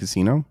owned that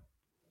casino?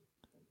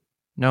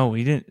 No,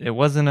 he didn't. It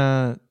wasn't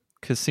a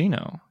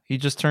casino. He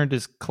just opened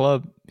his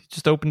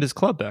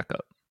club back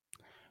up.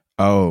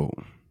 Oh.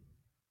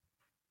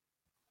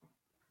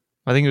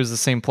 I think it was the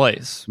same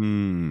place.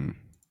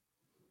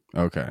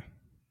 Okay.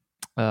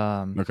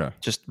 Okay.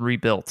 Just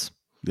rebuilt.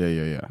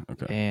 Yeah.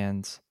 Okay.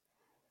 And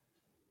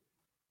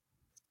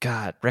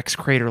God, Rex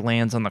Crater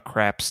lands on the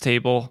craps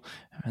table,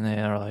 and they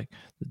are like,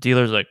 the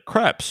dealer's like,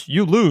 craps,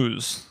 you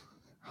lose.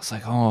 I was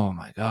like, oh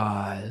my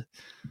God.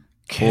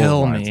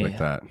 Kill lines me. like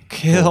that.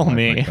 Kill Lines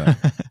me. like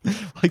that.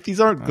 Like, these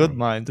aren't good Um,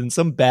 lines. In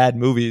some bad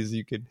movies,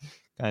 you could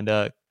kind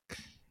of,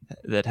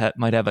 that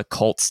might have a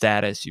cult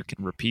status, you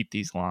can repeat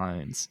these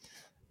lines.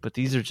 But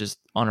these are just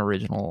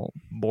unoriginal,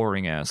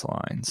 boring ass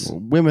lines.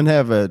 Women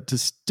have a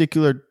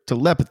testicular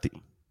telepathy.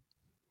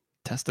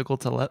 Testicle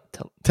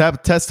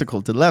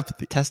Testicle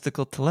telepathy.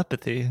 testicle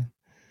telepathy.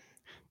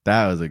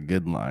 That was a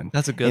good line.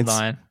 That's a good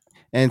line.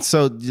 And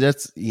so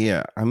that's,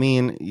 yeah, I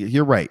mean,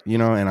 you're right,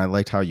 and I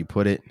liked how you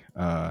put it.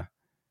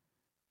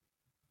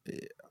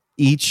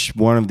 Each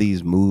one of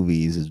these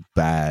movies is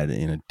bad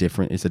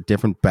it's a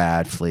different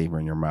bad flavor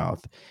in your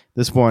mouth.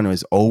 This one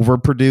was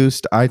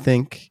overproduced, I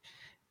think,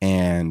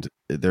 and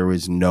there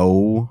was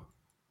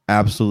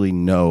absolutely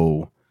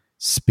no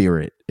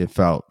spirit, it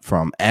felt,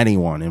 from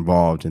anyone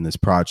involved in this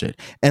project.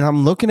 And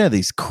I'm looking at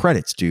these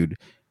credits, dude.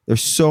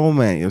 There's so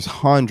many. There's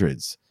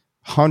hundreds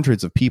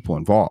of people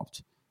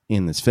involved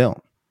in this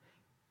film.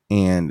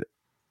 And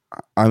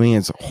I mean,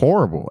 it's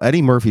horrible.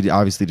 Eddie Murphy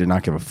obviously did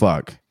not give a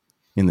fuck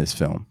in this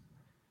film.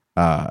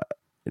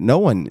 No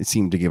one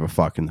seemed to give a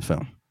fuck in the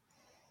film.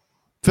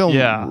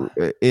 Yeah.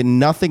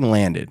 Nothing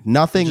landed.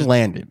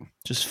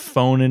 Just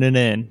phoning it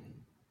in.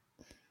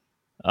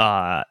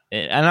 But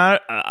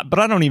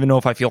I don't even know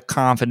if I feel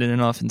confident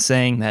enough in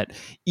saying that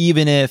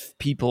even if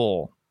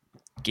people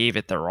gave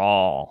it their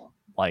all,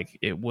 like,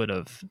 it would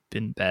have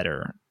been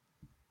better.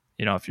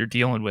 If you're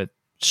dealing with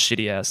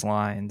shitty ass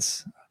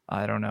lines,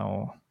 I don't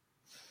know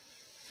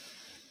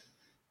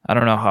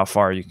how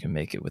far you can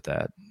make it with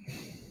that.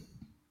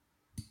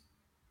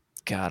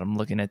 God, I'm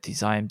looking at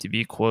these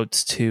IMDb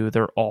quotes too.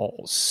 They're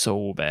all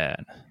so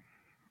bad.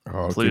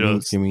 Oh,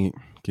 Pluto's. give me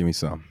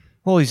some.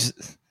 Well,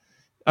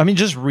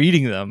 just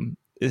reading them.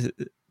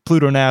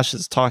 Pluto Nash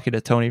is talking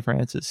to Tony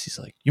Francis. He's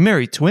like, "You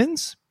married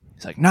twins?"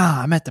 He's like,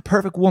 "Nah, I met the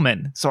perfect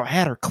woman, so I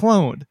had her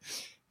cloned."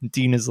 And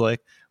Dean is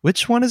like,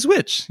 "Which one is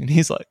which?" And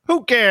he's like,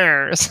 "Who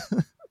cares?"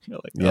 You're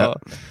like, yeah.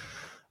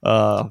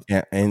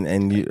 Yeah,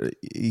 and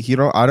you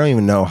don't. I don't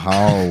even know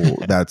how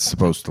that's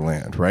supposed to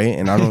land, right?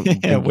 And I don't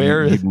think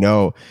you'd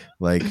know.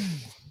 Like,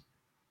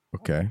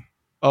 okay.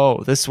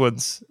 Oh, this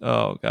one's.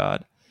 Oh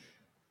God.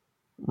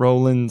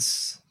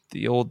 Roland's,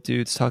 the old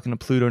dude's talking to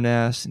Pluto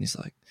Nash, and he's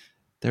like,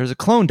 "There's a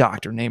clone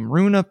doctor named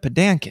Runa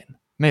Padankin.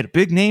 Made a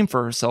big name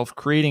for herself,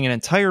 creating an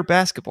entire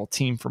basketball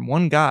team from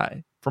one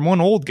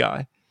old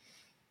guy."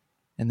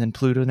 And then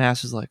Pluto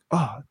Nash is like,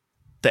 "Oh,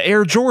 the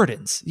Air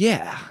Jordans,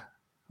 yeah."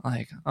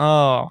 Like,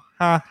 oh,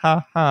 ha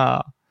ha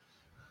ha.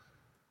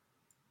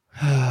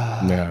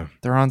 Yeah,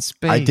 they're on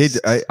space.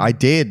 I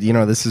did.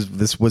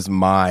 This was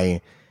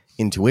my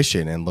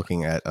intuition, and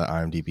looking at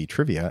IMDb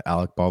trivia,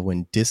 Alec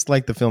Baldwin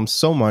disliked the film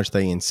so much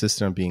that he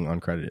insisted on being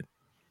uncredited.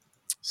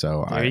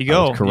 So there you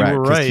go. I was correct. You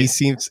were right. He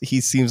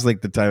seems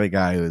like the type of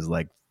guy who is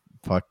like,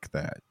 fuck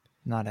that.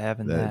 Not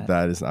having that.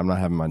 That is, I'm not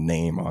having my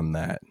name on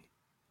that.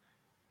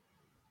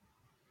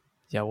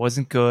 Yeah, it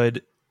wasn't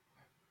good.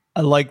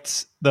 I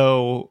liked,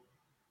 though,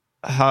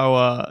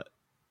 how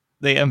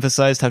they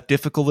emphasized how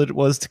difficult it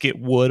was to get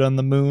wood on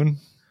the moon.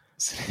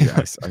 Yeah, I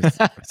was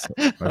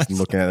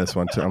looking at this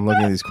one too. I'm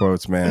looking at these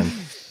quotes, man.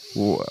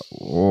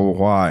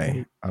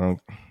 Why? I don't.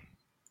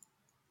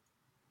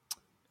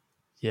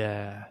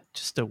 Yeah,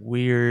 just a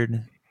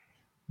weird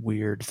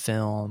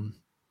film.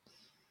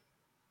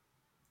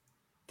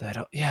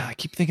 I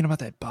keep thinking about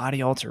that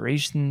body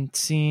alteration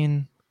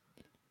scene.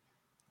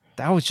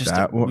 That was just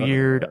a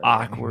weird,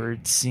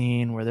 awkward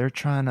scene where they're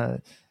trying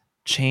to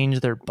change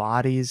their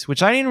bodies,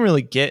 which I didn't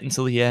really get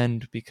until the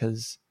end,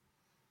 because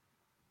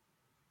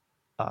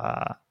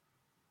at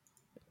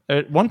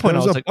one point I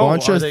was like,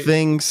 bunch of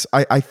things.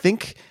 I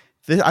think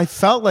I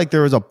felt like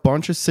there was a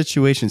bunch of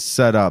situations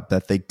set up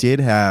that they did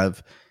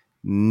have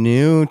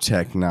new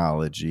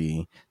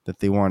technology that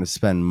they want to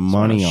spend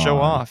money on, show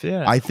off.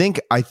 Yeah, I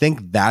think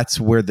that's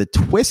where the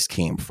twist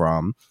came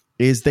from.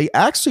 Is they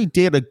actually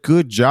did a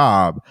good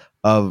job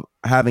of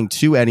having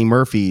two Eddie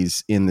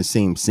Murphys in the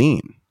same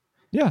scene.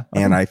 Yeah,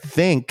 and I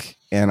think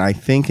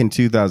in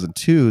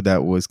 2002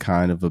 that was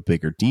kind of a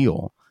bigger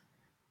deal.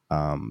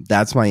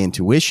 That's my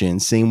intuition.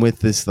 Same with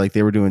this, like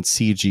they were doing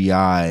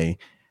CGI.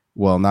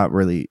 Well, not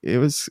really.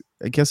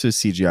 I guess it was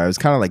CGI. It was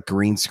kind of like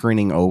green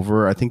screening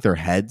over. I think their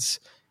heads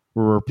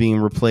were being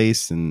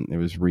replaced and it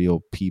was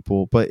real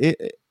people. But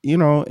it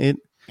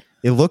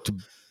looked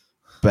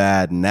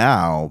bad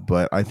now.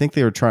 But I think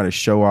they were trying to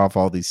show off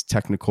all these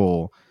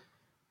technical,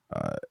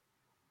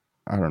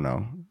 I don't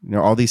know,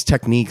 all these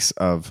techniques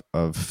of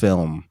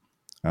film.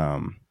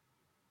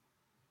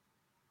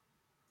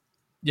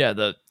 Yeah,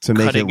 to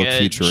make it look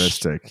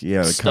futuristic.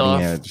 Yeah, the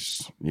cutting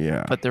edge.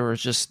 Yeah. But there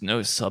was just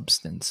no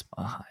substance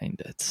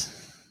behind it.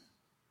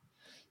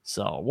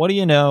 So, what do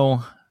you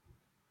know?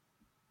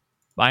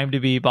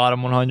 IMDb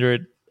bottom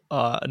 100,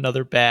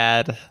 another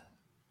bad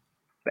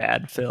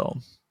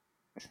film.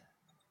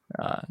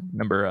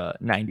 Number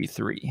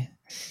 93, in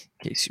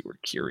case you were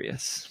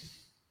curious.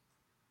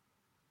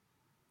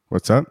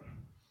 What's up?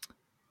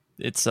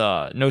 it's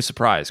no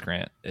surprise,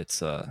 Grant.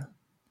 It's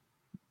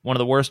one of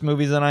the worst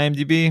movies on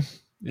IMDb.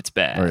 It's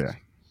bad. Oh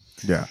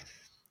yeah.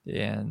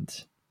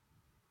 And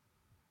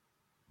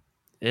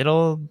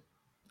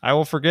I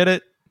will forget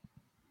it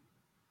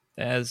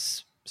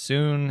as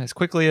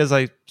quickly as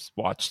I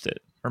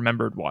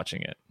remembered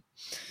watching it.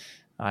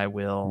 I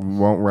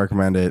Won't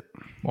recommend it.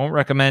 won't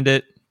recommend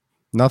it.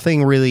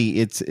 Nothing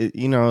really.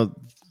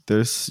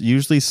 There's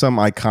usually some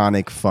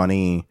iconic,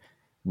 funny,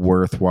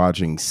 worth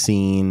watching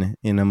scene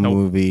in a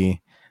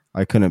movie.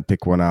 I couldn't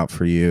pick one out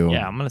for you.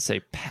 Yeah, I'm gonna say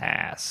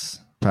pass.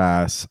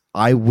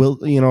 I will.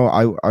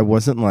 I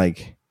wasn't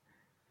like.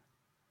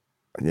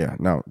 Yeah.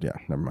 No. Yeah.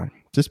 Never mind.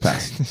 Just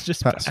pass.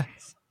 Just pass.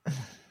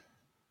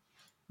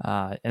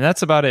 And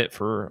that's about it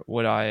for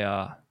what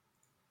I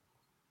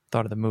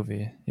thought of the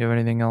movie. You have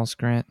anything else,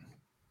 Grant?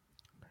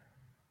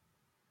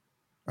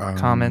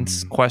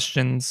 Comments,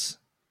 questions?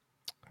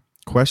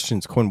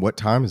 Quinn, what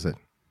time is it?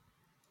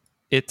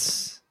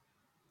 It's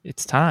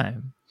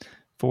time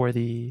for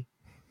the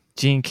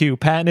G&Q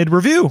patented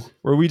review,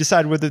 where we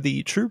decide whether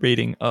the true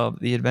rating of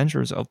The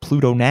Adventures of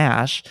Pluto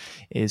Nash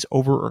is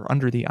over or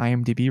under the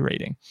IMDb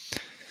rating.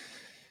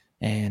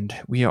 And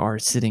we are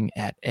sitting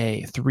at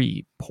a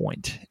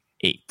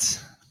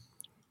 3.8.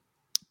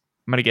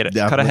 I'm gonna get it.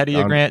 Cut ahead of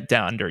you, Grant.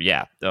 Down under.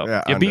 Yeah. Oh,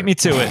 Yeah, you under. beat me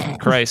to it.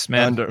 Christ,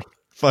 man. Under.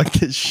 Fuck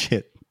this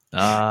shit.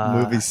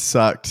 Movie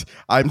sucked.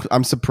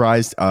 I'm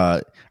surprised.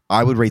 I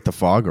would rate The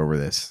Fog over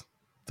this.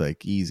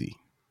 Like easy.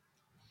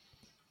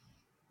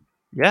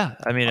 Yeah,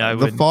 I mean, I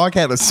would. The Fog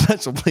had a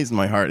special place in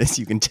my heart, as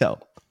you can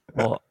tell.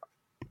 Well,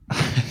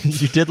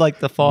 you did like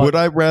The Fog. Would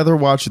I rather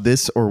watch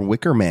this or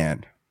Wicker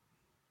Man?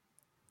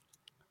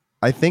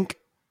 I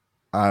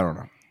don't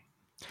know.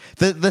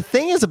 The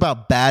thing is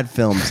about bad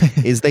films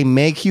is they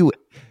make you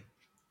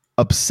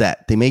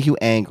upset. They make you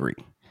angry.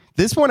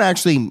 This one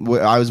actually,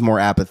 I was more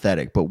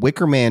apathetic, but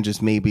Wicker Man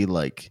just made me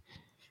like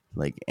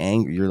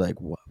angry. You're like,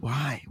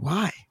 why?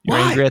 You're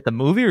angry at the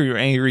movie, or you're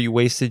angry you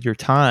wasted your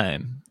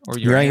time, or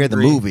you're angry at the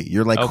movie.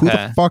 You're like, who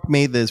Okay. the fuck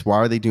made this? Why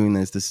are they doing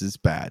this? This is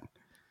bad.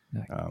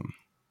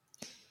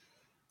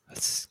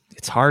 It's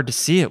hard to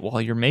see it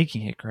while you're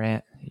making it,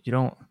 Grant. You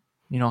don't,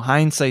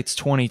 hindsight's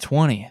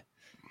 20/20,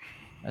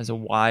 as a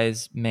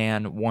wise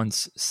man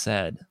once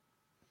said.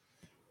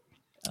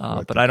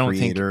 But I don't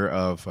think creator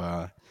of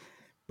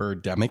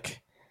Birdemic.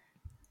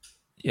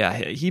 Yeah,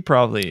 he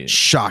probably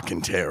Shock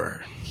and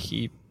Terror.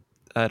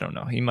 I don't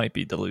know. He might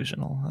be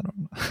delusional. I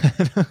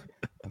don't know.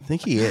 I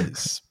think he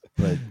is,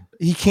 but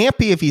he can't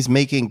be if he's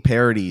making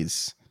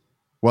parodies.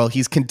 Well,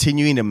 he's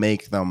continuing to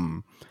make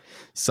them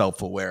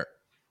self-aware.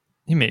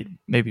 He made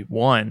maybe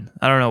one.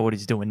 I don't know what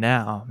he's doing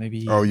now.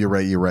 Maybe. Oh, you're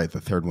right.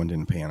 The third one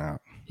didn't pan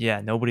out.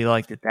 Yeah, nobody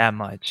liked it that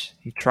much.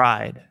 He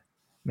tried.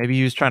 Maybe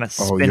he was trying to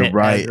spin you're it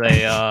right.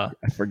 as a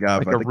I forgot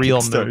like about a the real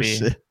Kickstarter movie.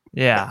 shit.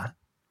 Yeah,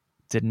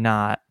 did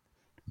not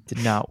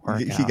work.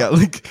 He out. got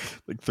like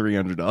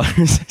 $300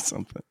 or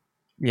something.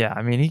 Yeah,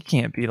 I mean, he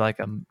can't be like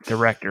a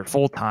director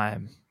full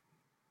time.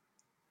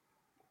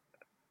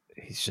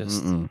 He's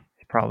just he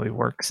probably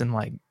works in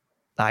like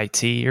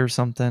IT or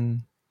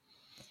something.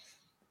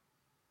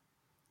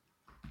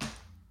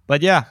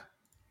 But yeah,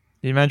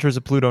 The Adventures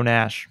of Pluto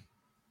Nash.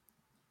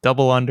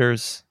 Double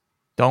unders.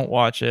 Don't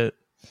watch it.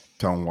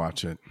 Don't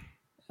watch it.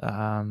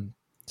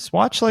 Just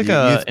watch like You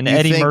an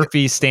Eddie think-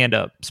 Murphy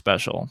stand-up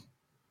special.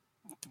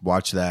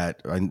 Watch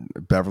that.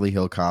 Beverly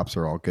Hill Cops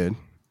are all good.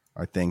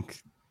 I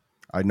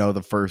know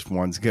the first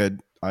one's good.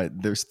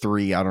 There's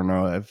 3. I don't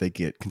know if they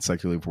get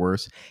consecutively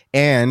worse.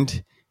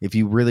 And if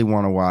you really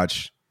want to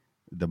watch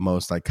the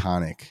most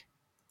iconic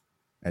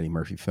Eddie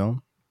Murphy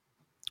film,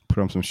 put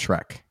on some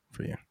Shrek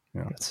for you.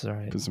 That's all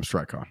right. Put some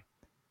Shrek on.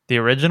 The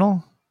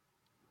original?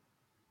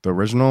 The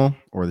original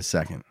or the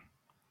second?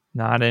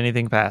 Not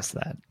anything past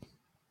that.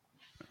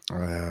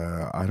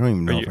 I don't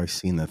even know if I've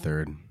seen the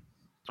third.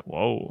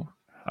 Whoa.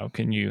 How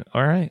can you?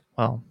 All right.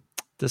 Well,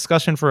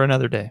 discussion for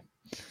another day.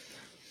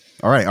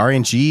 All right,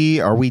 RNG,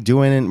 are we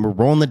doing it? We're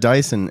rolling the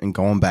dice and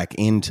going back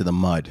into the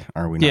mud,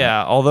 are we not?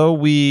 Yeah, although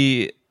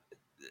we're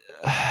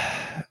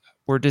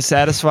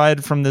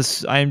dissatisfied from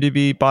this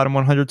IMDb bottom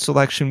 100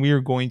 selection, we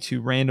are going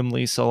to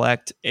randomly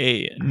select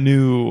a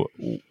new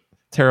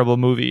terrible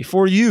movie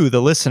for you,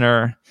 the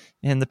listener,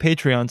 and the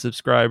Patreon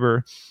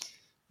subscriber,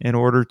 in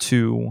order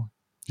to...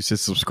 You said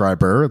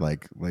subscriber,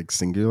 like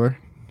singular?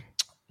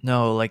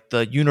 No, like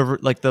the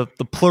like the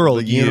plural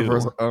The you.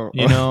 universal. Oh,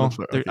 You know,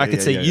 okay, I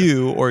could say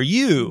you or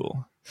you.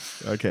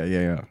 Okay,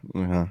 yeah.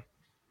 Uh-huh.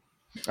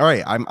 All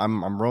right,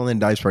 I'm rolling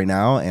dice right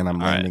now, and I'm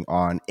landing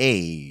on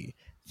a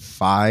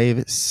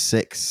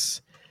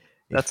 5-6.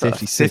 That's a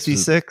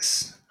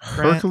 56.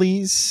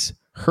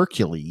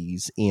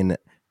 Hercules in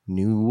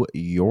New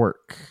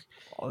York.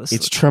 Oh,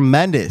 It's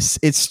tremendous.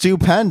 It's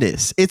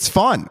stupendous. It's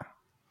fun.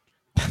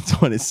 That's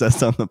what it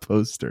says on the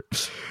poster.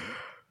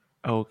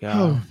 Oh god.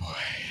 Oh boy.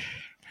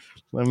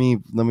 Let me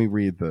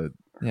read the.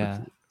 Yeah.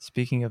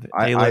 Speaking of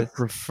I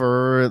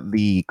prefer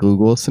the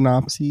Google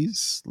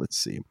synopses. Let's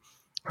see.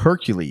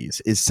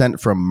 Hercules is sent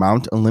from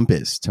Mount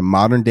Olympus to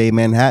modern-day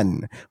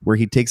Manhattan, where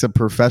he takes up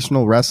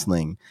professional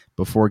wrestling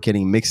before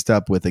getting mixed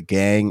up with a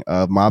gang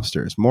of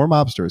mobsters. More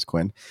mobsters,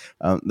 Quinn.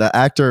 The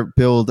actor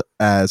billed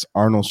as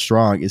Arnold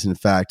Strong is, in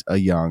fact, a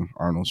young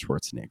Arnold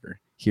Schwarzenegger,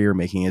 here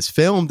making his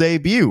film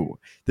debut.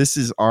 This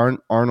is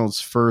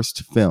Arnold's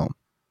first film.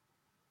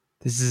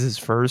 This is his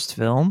first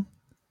film?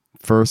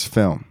 First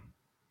film.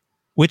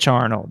 Which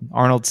Arnold?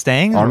 Arnold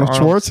Stang? Arnold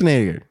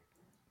Schwarzenegger.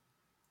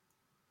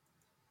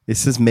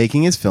 This is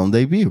making his film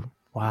debut.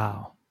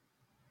 Wow.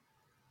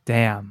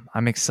 Damn,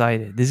 I'm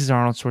excited. This is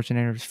Arnold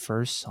Schwarzenegger's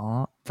first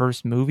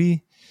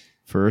movie?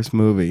 First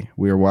movie.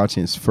 We are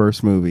watching his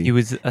first movie. He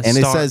was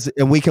it says,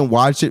 and we can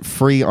watch it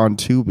free on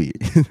Tubi.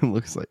 It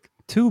looks like.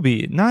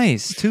 Tubi.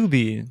 Nice.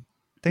 Tubi.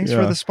 Thanks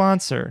for the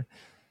sponsor.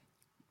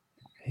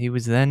 He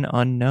was then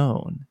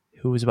unknown,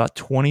 who was about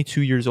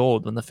 22 years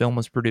old when the film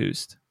was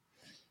produced.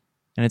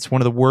 And it's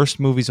one of the worst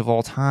movies of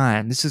all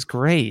time. This is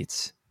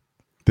great.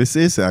 This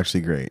is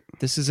actually great.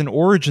 This is an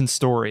origin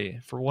story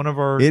for one of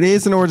our... It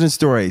is an origin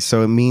story.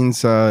 So it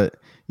means,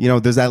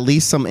 there's at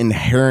least some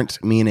inherent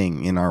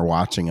meaning in our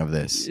watching of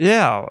this.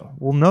 Yeah,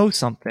 we'll know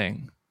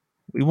something.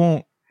 We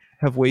won't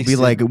have wasted... Be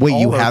like, wait,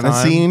 you haven't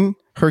seen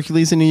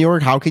Hercules in New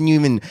York? How can you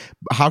even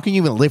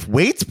lift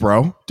weights,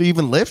 bro? Do you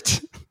even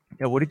lift?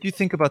 Yeah, what did you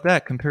think about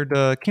that compared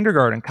to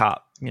Kindergarten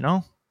Cop,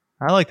 I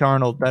liked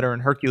Arnold better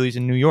in Hercules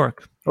in New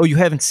York. Oh, you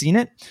haven't seen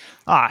it?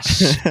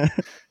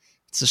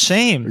 It's a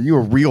shame. Are you a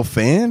real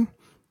fan?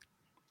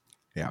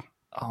 Yeah.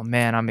 Oh,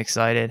 man, I'm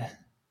excited.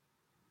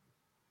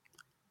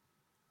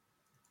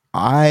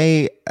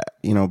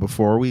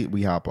 Before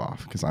we hop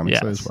off, because I'm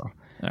excited as well.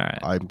 All right.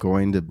 I'm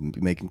going to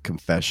make a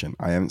confession.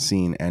 I haven't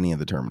seen any of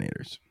the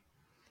Terminators.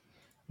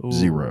 Ooh.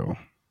 0.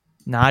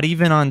 Not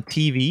even on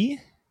TV?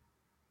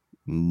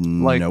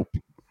 Nope.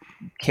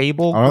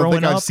 Cable I don't growing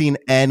think up? I've seen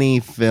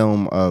any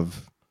film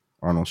of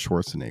Arnold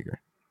Schwarzenegger.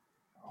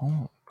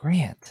 Oh,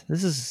 Grant,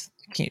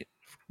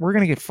 we're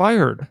gonna get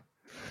fired.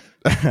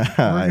 You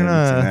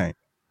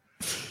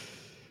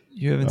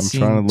haven't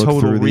seen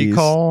Total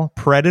Recall,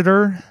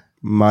 Predator?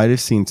 Might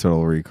have seen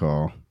Total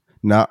Recall.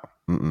 No.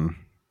 Mm-mm.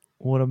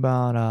 What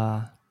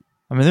about?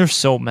 There's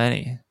so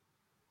many.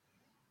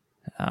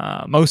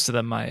 Most of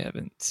them I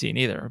haven't seen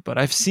either, but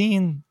I've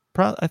seen.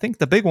 I think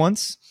the big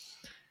ones.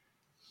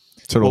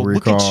 Total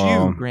Recall. Look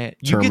at you, Grant.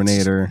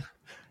 Terminator.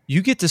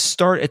 You get to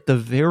start at the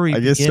very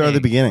beginning. I get to start at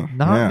the beginning.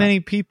 Not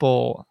many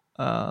people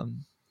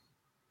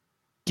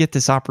get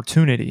this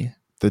opportunity.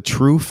 The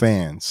true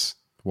fans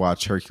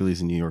watch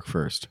Hercules in New York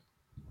first.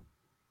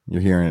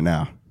 You're hearing it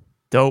now.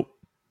 Dope.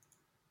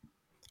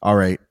 All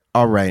right.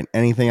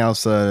 Anything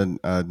else to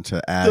add?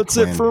 That's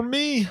Quinn? it for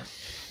me.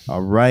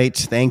 All right.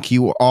 Thank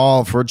you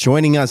all for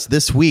joining us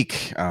this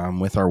week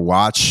with our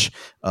watch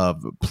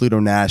of Pluto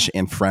Nash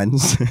and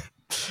Friends.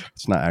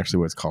 It's not actually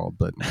what it's called,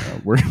 but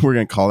we're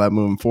going to call that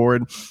moving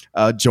forward.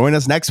 Join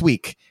us next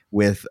week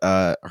with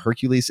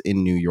Hercules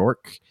in New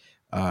York,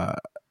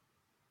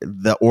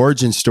 the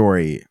origin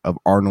story of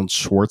Arnold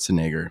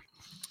Schwarzenegger.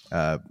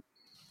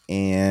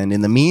 And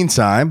in the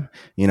meantime,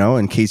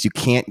 in case you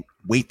can't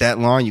wait that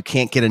long, you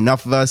can't get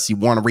enough of us, you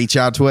want to reach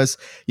out to us,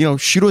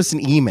 shoot us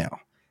an email.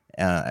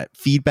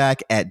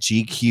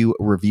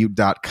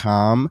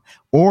 feedback@gqreview.com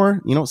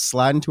or,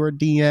 slide into our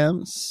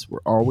DMs. We're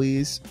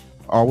always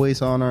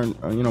on our,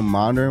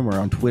 monitor. We're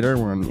on Twitter.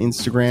 We're on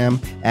Instagram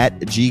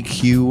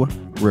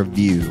 @GQ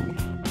Review.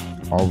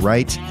 All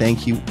right.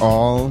 Thank you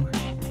all.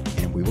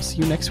 And we will see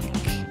you next week.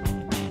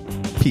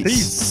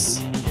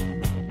 Peace.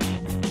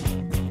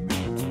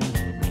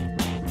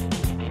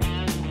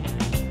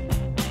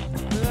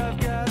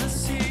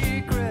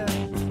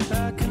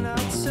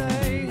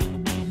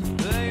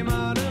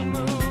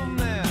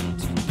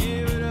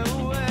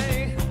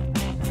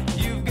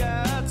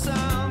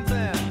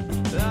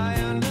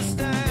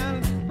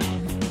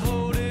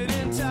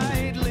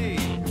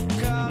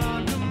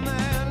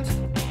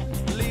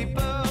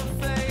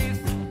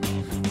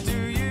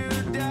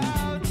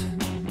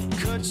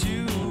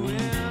 You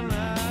in,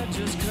 I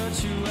just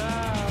cut you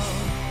out.